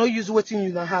guys cannot use what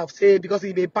you don't have, say, because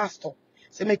he's a pastor,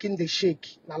 say, making the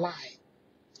shake, na lie.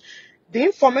 The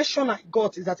information I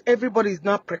got is that everybody is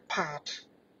not prepared.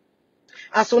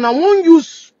 And so now won't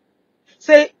use,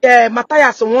 say,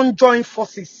 Mathias won't join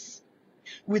forces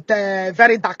with a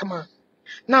very dark man.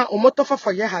 Now, Omotofa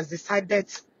Faye has decided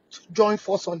to join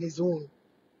force on his own.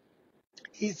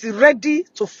 He's ready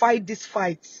to fight this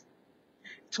fight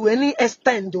to any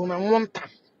extent on one time.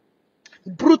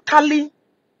 Brutally,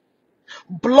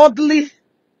 bloodily,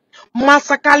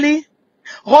 massacrally,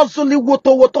 hustling,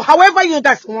 woto, however you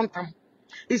guys want him.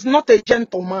 He's not a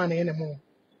gentleman anymore.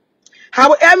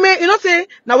 However, you know, say,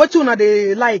 now what you know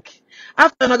they like.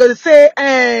 After I'm going to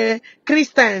say,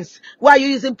 Christians, why are you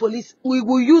using police? We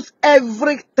will use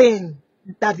everything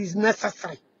that is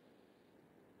necessary.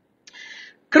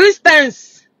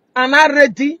 Christians are not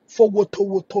ready for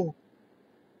woto.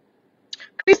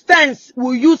 Christians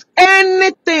will use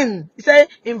anything. He say,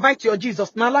 invite your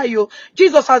Jesus. Nala yo.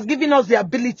 Jesus has given us the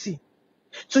ability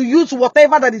to use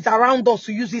whatever that is around us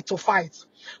to use it to fight.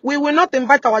 We will not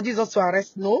invite our Jesus to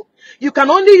arrest. No. You can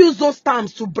only use those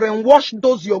terms to brainwash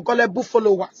those your gullible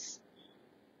followers.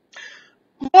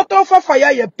 Motofa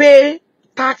Fire you pay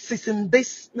taxes in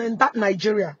that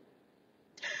Nigeria.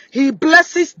 He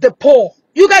blesses the poor.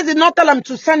 You guys did not tell him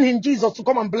to send him Jesus to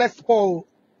come and bless the poor.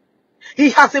 He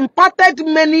has imparted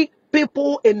many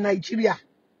people in Nigeria.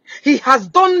 He has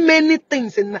done many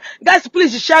things. Guys,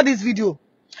 please share this video.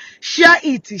 Share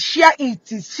it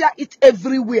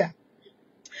everywhere.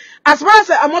 As far as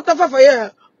Motofa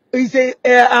Fire is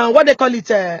what they call it,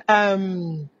 a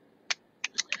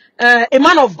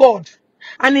man of God.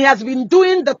 And he has been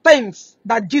doing the things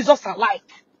that Jesus like.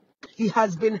 He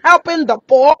has been helping the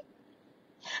poor.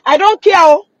 I don't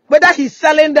care whether he's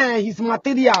selling his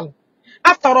material.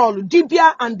 After all,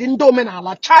 Dibia and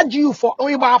Omenala charge you for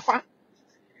Oibafa.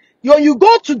 You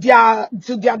go to their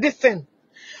this thing.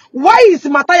 Why is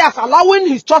Mathias allowing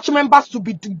his church members to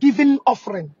be giving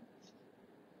offering?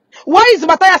 Why is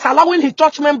Mathias allowing his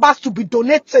church members to be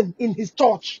donating in his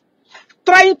church?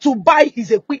 Trying to buy his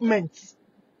equipment.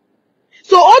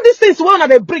 So all these things one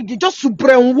they bring just to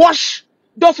brainwash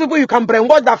those people you can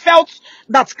brainwash that felt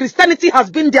that Christianity has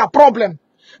been their problem.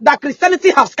 That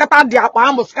Christianity has scattered their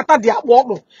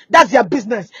world. That's their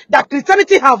business. That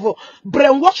Christianity have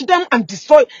brainwashed them and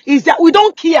destroyed. Is that we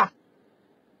don't care.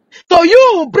 So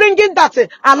you bringing that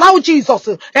allow Jesus,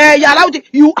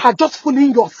 you are just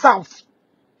fooling yourself.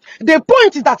 The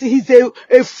point is that he's a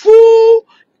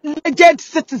full-fledged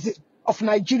citizen of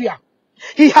Nigeria.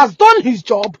 He has done his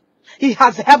job. He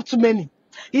has helped many.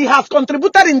 He has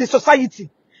contributed in the society.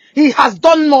 He has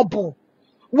done noble.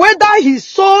 Whether he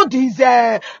sold his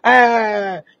water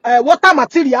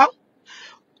material,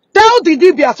 tell the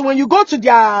DBS when you go to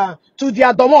their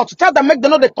domot, to tell them make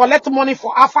them know they collect money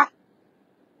for Alpha.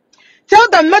 Tell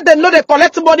them make them know they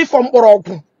collect money from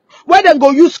Orogun. Where they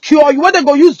go use cure you, where they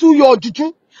go use do your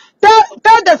juju.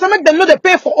 Tell them make them know they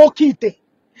pay for Okite.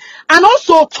 And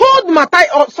also told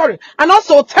Mathias, and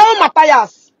also tell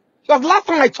Mathias, because last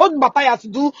time I told Mathias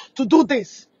to do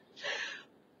this.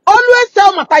 Always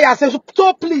tell Mathias,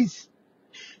 so please,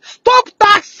 stop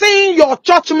taxing your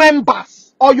church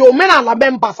members or your Omenala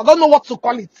members. I don't know what to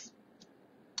call it.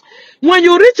 When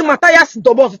you reach Mathias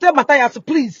Dobos, tell Mathias,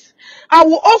 please, I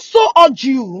will also urge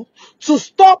you to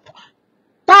stop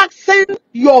taxing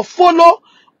your fellow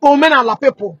Omenala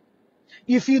people.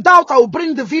 If you doubt, I will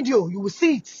bring the video. You will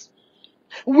see it.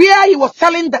 Where he was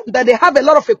telling them that they have a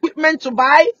lot of equipment to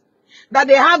buy, that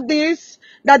they have this,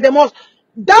 that they must.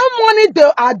 That money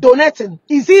they are donating,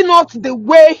 is it not the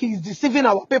way he's deceiving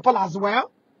our people as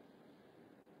well?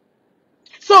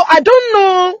 So I don't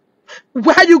know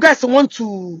where you guys want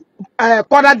to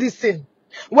quarter this thing.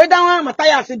 Whether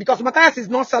Mathias, because Mathias is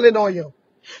not selling oil.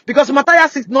 Because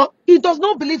Mathias is not, he does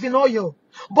not believe in oil.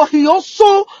 But he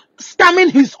also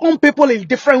scamming his own people in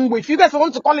different ways. If you guys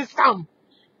want to call it scam.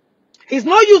 He's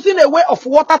not using a way of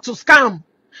water to scam.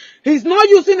 He's not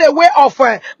using a way of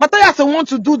Mathias want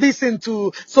to do this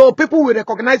into so people will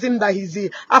recognize him that he's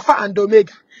the Alpha and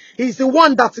Omega. He's the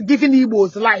one that's giving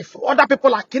Igbos life. Other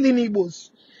people are killing Igbos.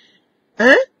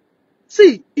 Eh?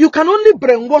 See, you can only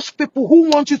brainwash people who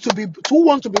want you to be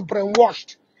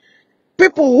brainwashed.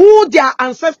 People who their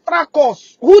ancestral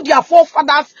cause, who their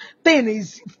forefathers thing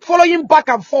is following back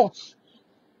and forth.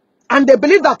 And they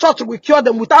believe that church will cure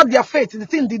them. Without their faith, the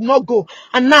thing did not go.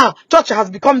 And now, church has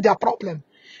become their problem.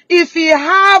 If you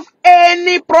have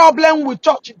any problem with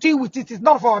church, deal with it. It's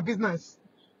not for our business.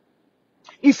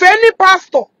 If any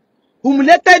pastor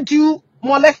humiliated you,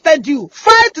 molested you,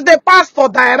 fight the pastor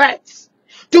direct.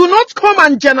 Do not come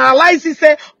and generalize and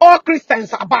say, all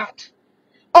Christians are bad.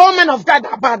 All men of God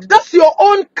are bad. That's your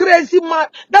own crazy man.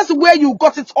 That's where you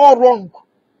got it all wrong.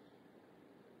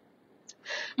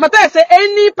 Mathias say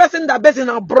any person that based in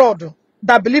abroad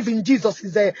that believe in Jesus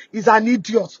is an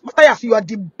idiot. Mathias, you are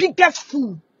the biggest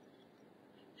fool.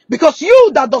 Because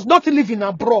you that does not live in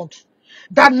abroad,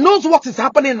 that knows what is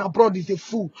happening abroad is a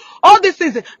fool. All these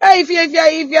things, hey,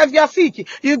 if you're sick,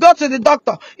 you go to the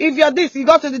doctor. If you're this, you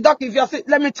go to the doctor. If you're sick,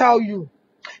 let me tell you.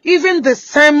 Even the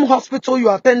same hospital you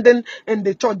are attending in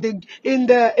the church,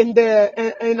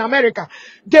 in America,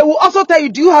 they will also tell you,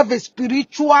 do you have a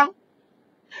spiritual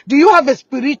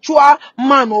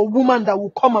man or woman that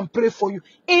will come and pray for you?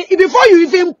 Before you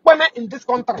even come in this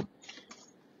country,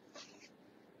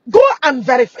 go and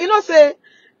verify. You know, say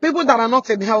people that are not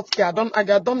in healthcare,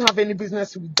 I don't have any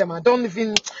business with them. I don't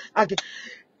even. Okay.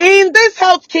 In this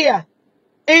healthcare,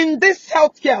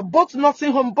 both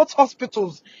nursing home, both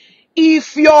hospitals,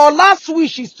 if your last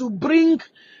wish is to bring,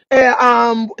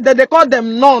 that they call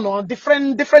them non or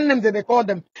different names that they call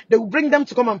them, they will bring them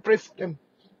to come and pray for them.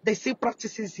 They see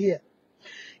practices here.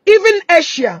 Even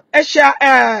Asia,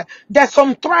 there's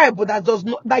some tribe that does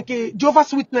not, like a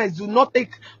Jehovah's Witness, do not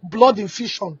take blood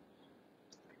infusion.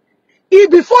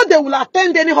 Before they will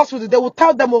attend any hospital, they will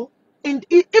tell them, oh,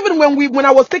 even when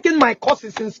I was taking my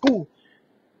courses in school,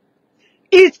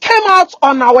 it came out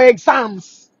on our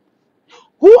exams.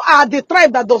 Who are the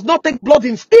tribe that does not take blood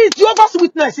infusion? It's Jehovah's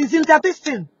Witness, it's in their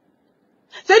testing.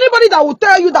 So anybody that will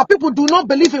tell you that people do not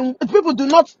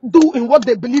do in what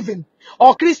they believe in,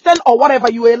 or Christian or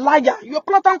whatever, you're a liar. You're a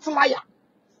blatant liar.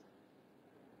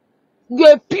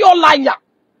 You're a pure liar.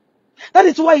 That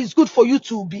is why it's good for you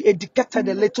to be educated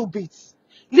a little bit.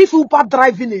 Leave Uber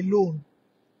driving alone.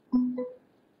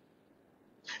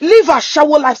 Leave a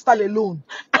shower lifestyle alone.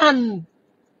 And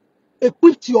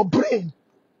equip your brain.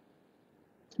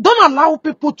 Don't allow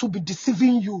people to be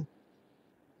deceiving you.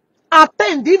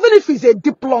 Attend, even if it's a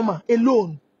diploma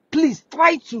alone. Please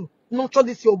try to nurture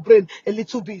this your brain a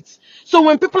little bit. So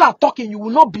when people are talking, you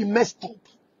will not be messed up.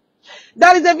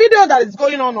 There is a video that is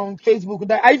going on Facebook.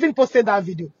 That I even posted that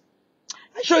video.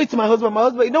 I show it to my husband. My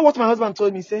husband, you know what my husband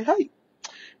told me? He said, hey,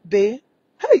 babe,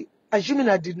 hey, assuming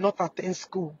I did not attend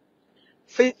school,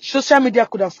 social media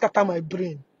could have scattered my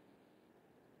brain.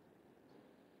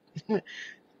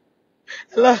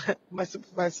 Hello, my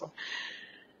supervisor.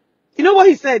 You know what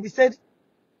he said? He said,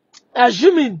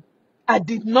 assuming I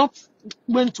did not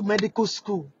went to medical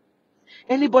school,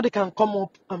 anybody can come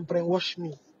up and brainwash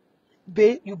me.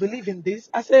 Babe, you believe in this?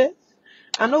 I said,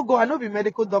 I know be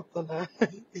medical doctor now.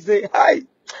 He said, hi.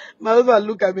 My husband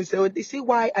look at me and say, oh, you see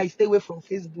why I stay away from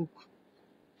Facebook?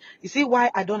 You see why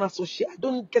I don't associate? I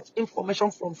don't get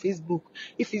information from Facebook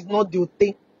if it's not the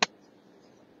thing.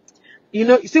 You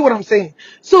know, you see what I'm saying?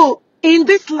 So, in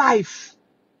this life,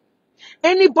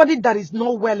 anybody that is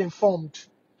not well informed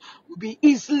will be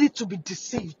easily to be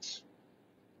deceived.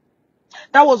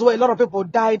 That was why a lot of people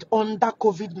died under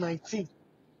COVID-19.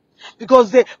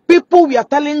 Because the people, we are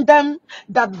telling them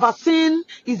that vaccine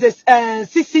is a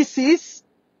 666.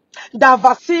 That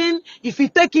vaccine, if you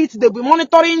take it, they'll be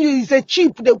monitoring you. It's a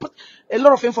chip. They'll put a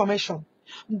lot of information.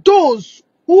 Those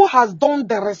who has done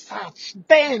the research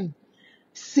then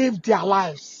saved their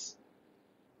lives.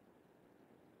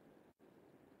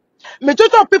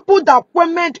 Majority of people that were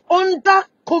made under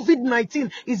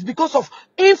COVID-19 is because of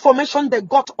information they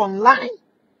got online.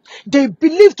 They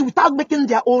believed without making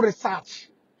their own research.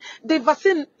 The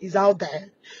vaccine is out there.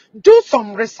 Do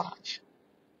some research.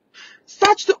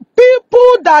 Search the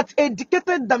people that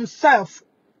educated themselves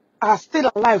are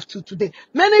still alive to today.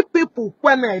 Many people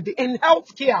in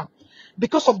healthcare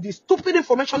because of the stupid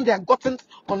information they are gotten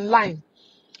online,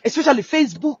 especially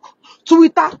Facebook,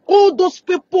 Twitter, all those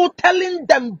people telling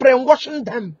them, brainwashing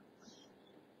them.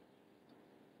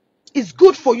 It's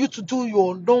good for you to do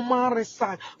your normal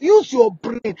research. Use your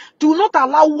brain. Do not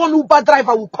allow one Uber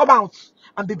driver will come out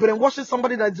and be brainwashing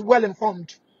somebody that is well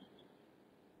informed.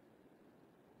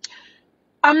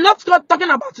 I'm not talking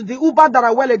about the Uber that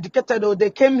are well educated or they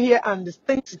came here and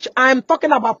think. I'm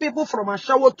talking about people from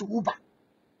Ashawo to Uber.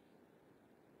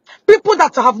 People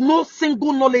that have no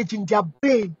single knowledge in their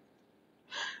brain.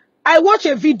 I watched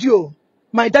a video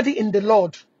my daddy in the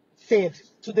Lord said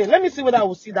today. Let me see whether I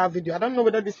will see that video. I don't know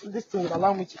whether this thing will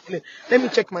allow me to play. Let me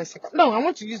check my second. No, I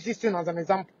want to use this thing as an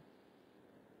example.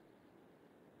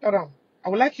 Hold on. I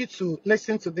would like you to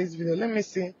listen to this video. Let me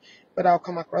see whether I'll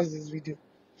come across this video.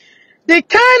 The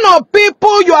kind of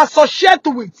people you associate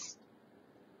with.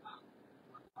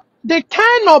 The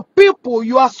kind of people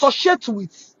you associate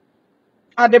with.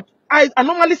 I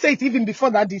normally say it even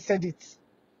before Daddy said it.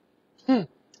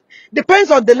 Depends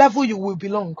on the level you will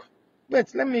belong.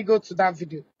 Wait, let me go to that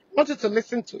video. I want you to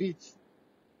listen to it.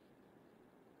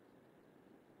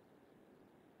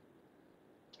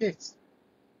 Yes.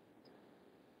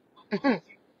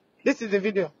 This is the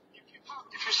video.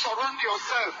 If you surround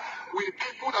yourself with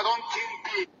people that don't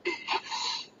think big,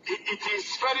 it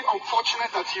is very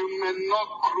unfortunate that you may not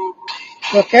grow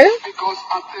big. Okay. Because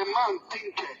as a man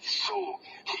thinketh, so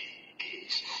he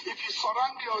is. If you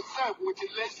surround yourself with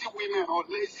lazy women or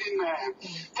lazy men,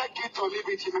 take it or leave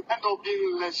it, you may end up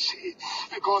being lazy.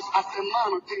 Because as a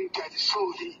man thinketh,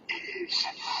 so he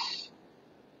is.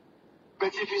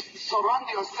 But if you surround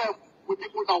yourself with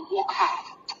people that work hard,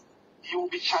 you will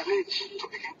be challenged to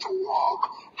begin to work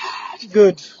hard.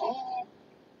 Good. Who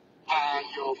are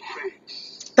your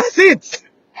friends? That's it.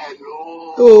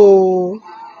 Hello. Oh.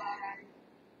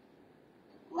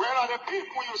 Where are the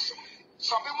people you see?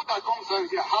 Some people that comes down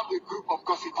here have a group of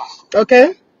gossipers.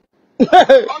 Okay.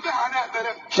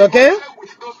 Okay.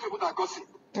 With those people that gossip.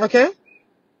 Okay.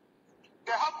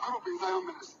 They have group in Zion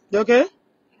Ministry. Okay.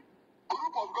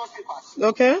 Group of gossipers.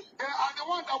 Okay. They are the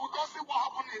ones that will gossip what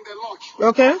happened in the lodge.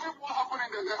 Okay. Gossip what happened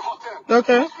in the hotel.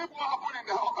 Okay. Gossip what happened in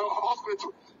the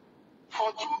hospital.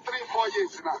 For 2, 3, 4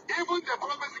 years now. Even the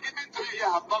promise given to you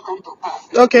here have not come to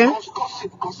pass. Okay.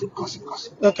 Because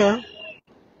gossip. Okay.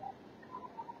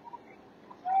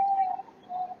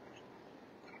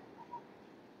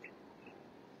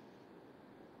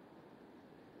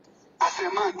 As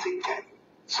a man thinketh,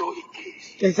 so he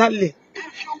is. Exactly.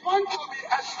 If you want to be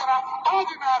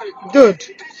extraordinary Good.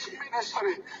 in this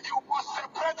ministry, you must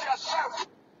separate yourself.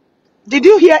 Did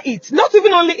you hear it? Not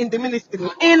even only in the ministry,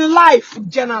 in life in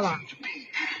general. If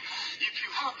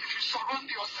you surround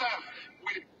yourself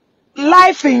with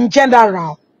Life in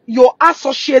general, your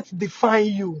associates define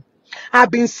you.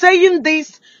 I've been saying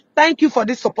this. Thank you for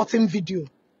this supporting video.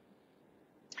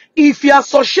 If you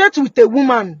associate with a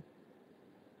woman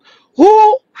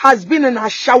who has been in a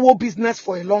shower business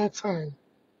for a long time,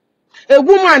 a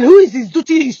woman who is his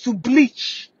duty is to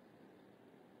bleach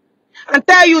and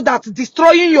tell you that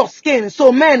destroying your skin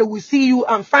so men will see you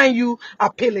and find you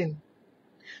appealing,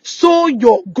 so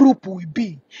your group will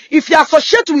be. If you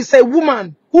associate with a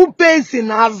woman who pays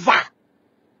in Azar,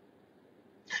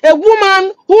 a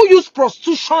woman who used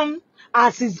prostitution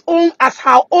as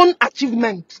her own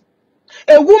achievement,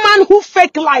 a woman who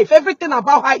fake life, everything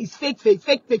about her is fake.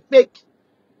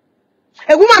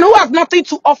 A woman who has nothing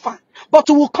to offer, but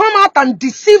who will come out and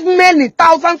deceive many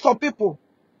thousands of people,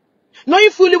 knowing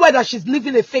fully well that she's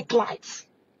living a fake life.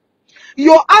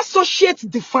 Your associates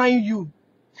define you.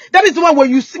 That is why when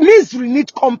you see misery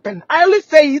need company. I always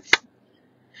say it.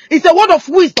 It's a word of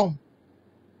wisdom.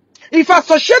 If you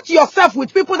associate yourself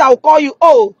with people that will call you,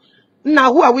 oh,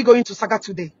 now who are we going to saga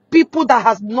today? People that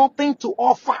has nothing to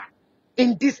offer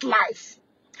in this life.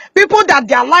 People that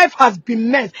their life has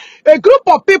been messed. A group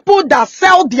of people that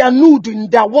sell their nude in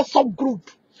their WhatsApp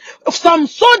group. Some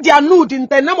sold their nude in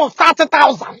the name of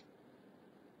 30,000.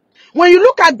 When you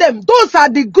look at them, those are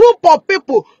the group of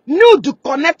people. Nude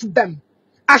connect them.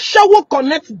 Ashawo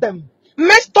connect them.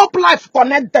 Messed up life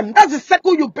connect them. That's the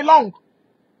circle you belong.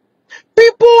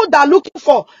 People that are looking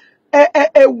for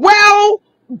a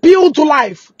well-built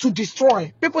life to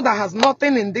destroy. People that has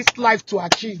nothing in this life to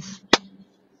achieve.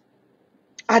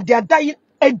 And they are dying.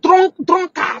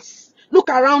 Drunkards. Look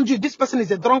around you. This person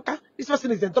is a drunkard. This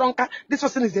person is a drunkard. This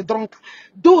person is a drunkard.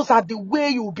 Those are the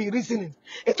way you will be reasoning.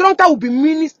 A drunkard will be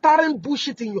ministering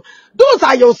bullshit in you. Those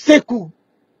are your seku.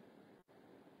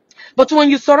 But when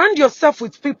you surround yourself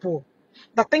with people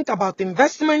that think about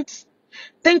investments,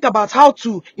 think about how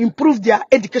to improve their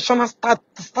educational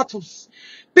status.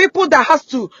 People that has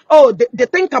to, oh, they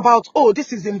think about, oh,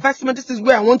 this is investment, this is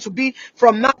where I want to be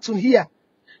from now to here.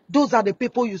 Those are the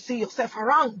people you see yourself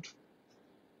around.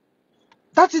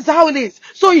 That is how it is.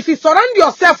 So if you surround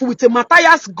yourself with a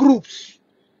Mathias groups,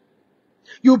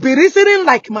 you'll be reasoning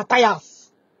like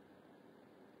Mathias.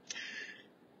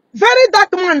 Very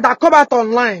dark man that come out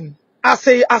online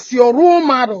as your role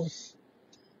models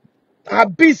are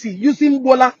busy using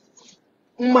bola,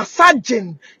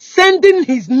 massaging, sending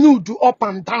his nude up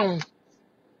and down,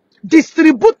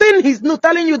 distributing his nude,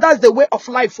 telling you that's the way of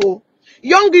life. Oh,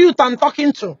 young youth I'm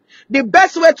talking to, the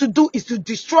best way to do is to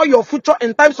destroy your future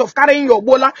in terms of carrying your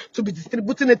bola to be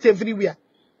distributing it everywhere.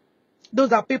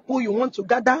 Those are people you want to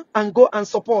gather and go and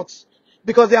support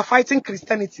because they are fighting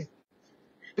Christianity.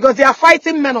 Because they are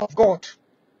fighting men of God.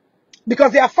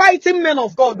 Because they are fighting men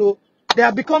of God, though, they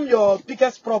have become your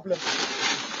biggest problem.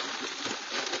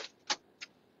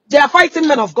 They are fighting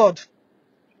men of God.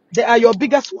 They are your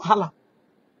biggest wahala.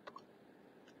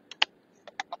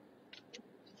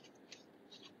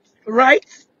 Right?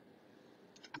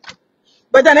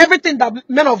 But then everything that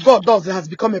men of God does has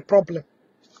become a problem.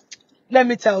 Let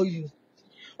me tell you.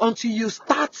 Until you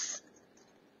start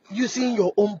using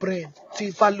your own brain to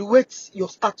evaluate your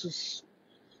status,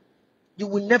 you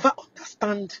will never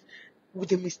understand with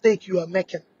the mistake you are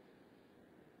making.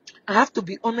 I have to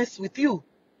be honest with you.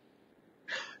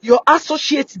 Your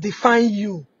associates define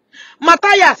you.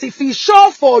 Mathias, if he show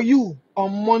for you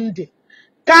on Monday,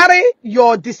 carry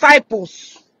your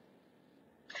disciples,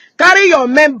 carry your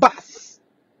members,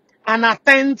 and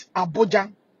attend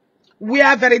Abuja,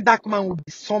 where very dark man will be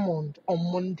summoned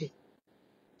on Monday.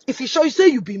 If he show you, say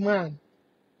you be man.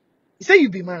 You say you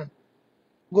be man.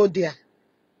 Go there.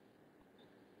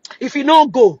 If you no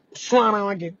go,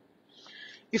 swan again.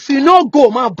 If you no go,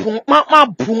 ma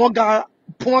bunga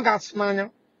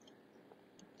snanya.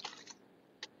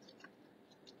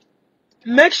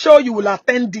 Make sure you will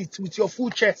attend it with your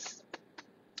full chest.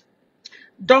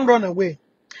 Don't run away.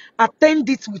 Attend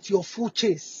it with your full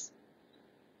chest.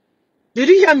 Did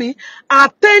you hear me?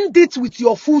 Attend it with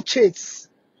your full chest.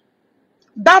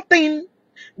 That thing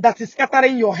that is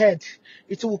scattering your head,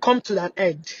 it will come to an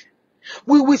end.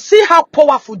 We will see how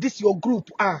powerful this your group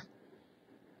are.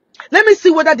 Let me see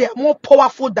whether they are more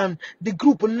powerful than the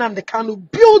group Nnamdi Kanu.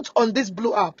 Build on this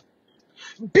blue app.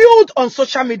 Build on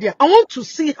social media. I want to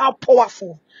see how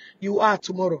powerful you are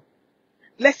tomorrow.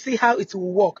 Let's see how it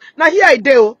will work. Now here I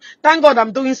do. Thank God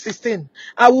I'm doing 16.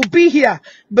 I will be here.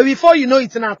 But before you know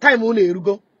it, in our time,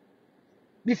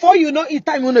 before you know it,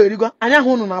 time,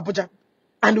 Abuja.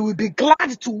 And we'll be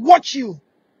glad to watch you.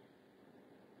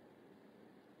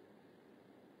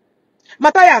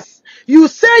 Mathias, you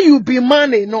say you be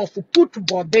man enough to put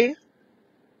body.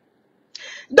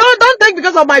 Don't think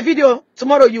because of my video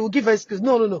tomorrow you will give an excuse.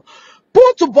 No.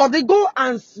 Put body, go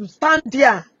and stand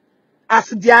there as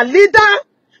their leader.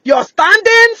 You're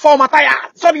standing for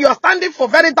Mathias. Sorry, you're standing for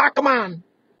very dark man.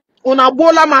 Una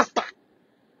bola master.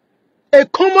 A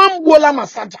common bola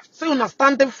massager. So you're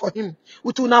standing for him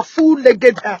with una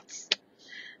full-legged hats.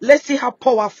 Let's see how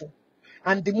powerful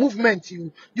and the movement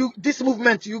this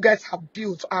movement you guys have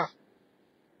built are.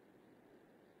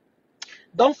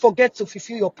 Don't forget to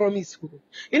fulfill your promise.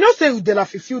 You know, say Udela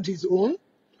fulfilled his own.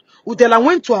 Udela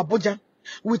went to Abuja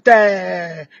with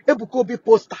a Ebukobi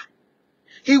poster.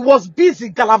 He was busy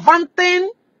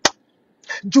gallivanting,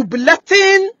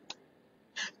 jubilating,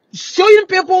 showing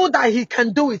people that he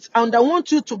can do it. And I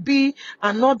want you to be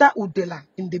another Udela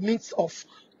in the midst of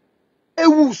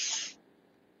Ewus.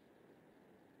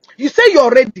 You say you're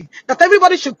ready, that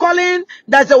everybody should call in,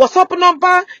 there's a WhatsApp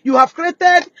number you have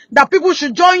created, that people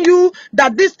should join you,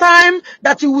 that this time,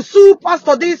 that you will sue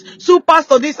pastor this, and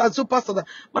sue pastor that.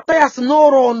 Mathias,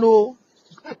 no run, no.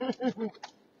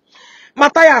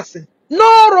 Mathias,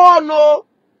 no run, no.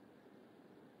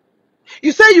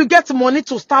 You say you get money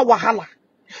to start wahala.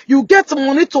 You get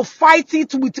money to fight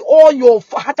it with all your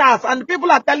haters, and people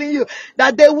are telling you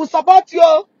that they will support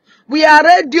you. We are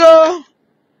ready.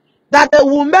 That they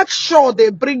will make sure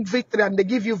they bring victory and they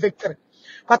give you victory.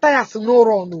 Mathias, no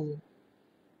run, no.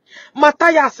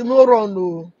 Mathias, no run,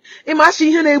 no. Imagine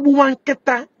here na-egbu nwa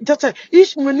nkịta.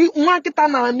 Just nwa nkịta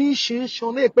na-anụ ishi nshi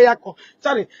ọ na-ekpe ya kọ.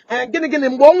 Sorry, gịnị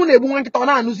mgbe ọnwụ na-egbu nwa nkịta ọ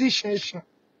na-anụzi ishi nshi.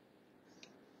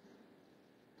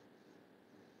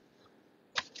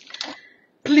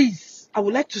 Please, I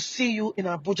would like to see you in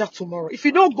Abuja tomorrow. If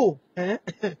you don't go,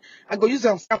 I go use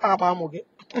them scatter abamoge.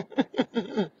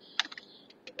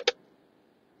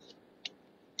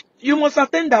 You must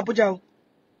attend Abuja.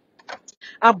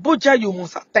 Abuja, you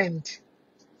must attend.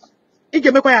 You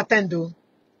can make attend though.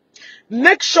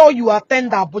 Make sure you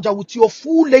attend Abuja with your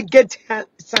full-legged hand.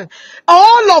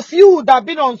 All of you that have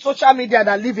been on social media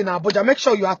that live in Abuja, make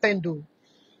sure you attend though.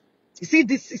 You see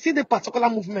this, you see the particular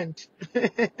movement.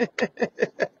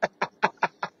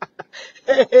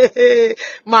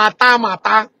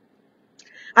 Mata.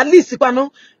 At least,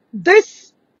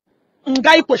 this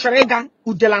guy Posharega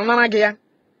Udelananagia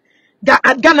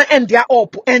gonna end their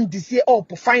up, end this year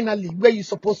up finally where you're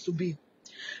supposed to be.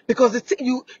 Because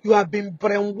you have been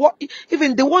brainwashed.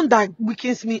 Even the one that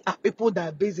weakens me are people that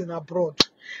are based in abroad.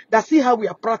 That see how we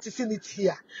are practicing it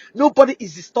here. Nobody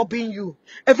is stopping you.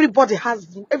 Everybody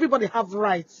have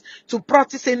rights to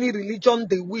practice any religion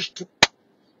they wish to,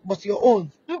 but your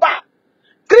own.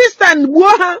 Christian,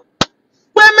 women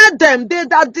them they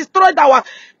that destroyed our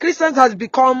Christians has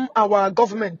become our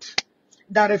government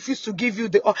that refuse to give you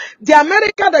the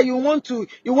America that you want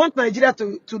Nigeria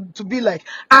to be like.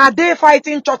 Are they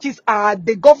fighting churches? Are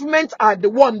the government are the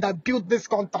one that built this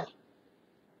country?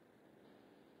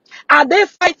 Are they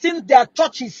fighting their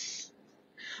churches?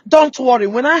 Don't worry,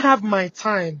 when I have my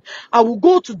time, I will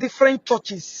go to different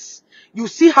churches. You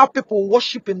see how people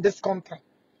worship in this country.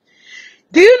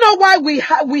 Do you know why we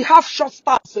have short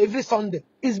staffs every Sunday?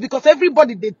 It's because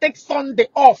everybody they take Sunday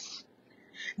off.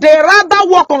 They rather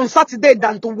work on Saturday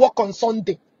than to work on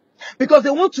Sunday. Because they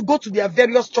want to go to their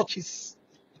various churches.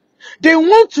 They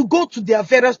want to go to their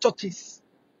various churches.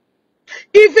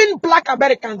 Even black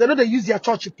Americans, they know they use their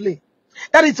church to play.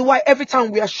 That is why every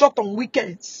time we are short on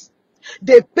weekends,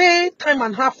 they pay time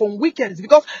and a half on weekends.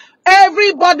 Because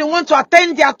everybody wants to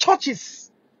attend their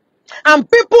churches. And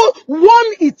people,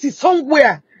 one it is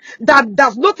somewhere that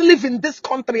does not live in this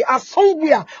country, are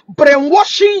somewhere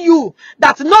brainwashing you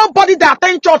that nobody that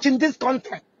attend church in this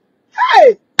country.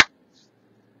 Hey!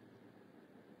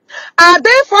 Are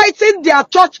they fighting their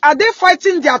church? Are they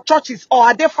fighting their churches, or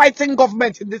are they fighting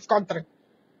government in this country?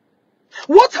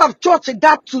 What have church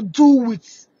got to do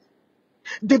with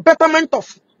the betterment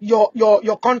of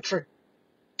your country?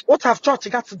 What have church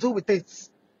got to do with it?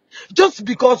 Just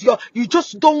because you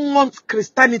just don't want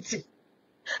Christianity,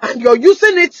 and you're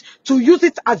using it to use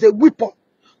it as a weapon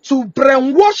to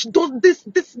brainwash this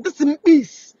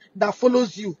peace that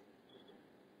follows you.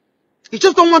 You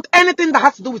just don't want anything that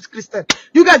has to do with Christian.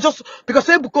 You guys just, because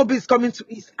Ebukobi is coming to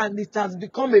East and it has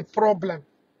become a problem.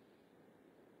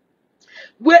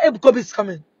 Where Ebukobi is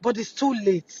coming, but it's too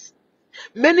late.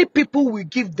 Many people will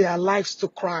give their lives to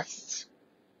Christ.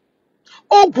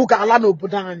 Ogwu ga-ala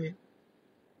n'obodo anyị.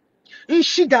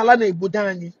 Ishi ga-ala n'obodo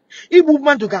anyị. Igbu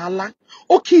mmadụ ga-ala.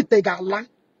 Okite ga-ala.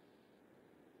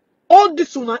 All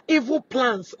these evil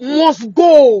plans must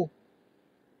go.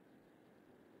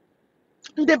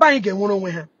 Ndị be anyị ga-enwere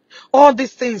onwe ha. All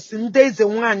these things, ndị eze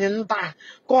nwanyị nta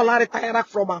ka retire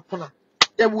from Apuna.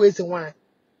 Ebu eze nwanyị.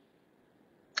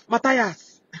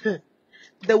 Mathias,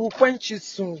 they will quench you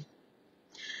soon.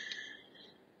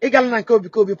 This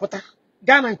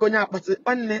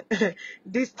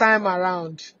time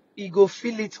around, you go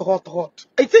feel it hot.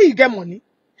 I say you get money.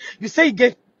 You say you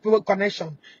get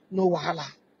connection. No wahala.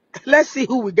 Let's see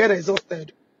who will get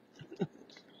exhausted.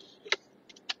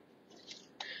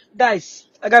 Guys,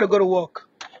 I gotta go to work.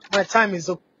 My time is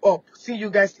up. See you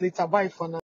guys later. Bye for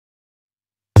now.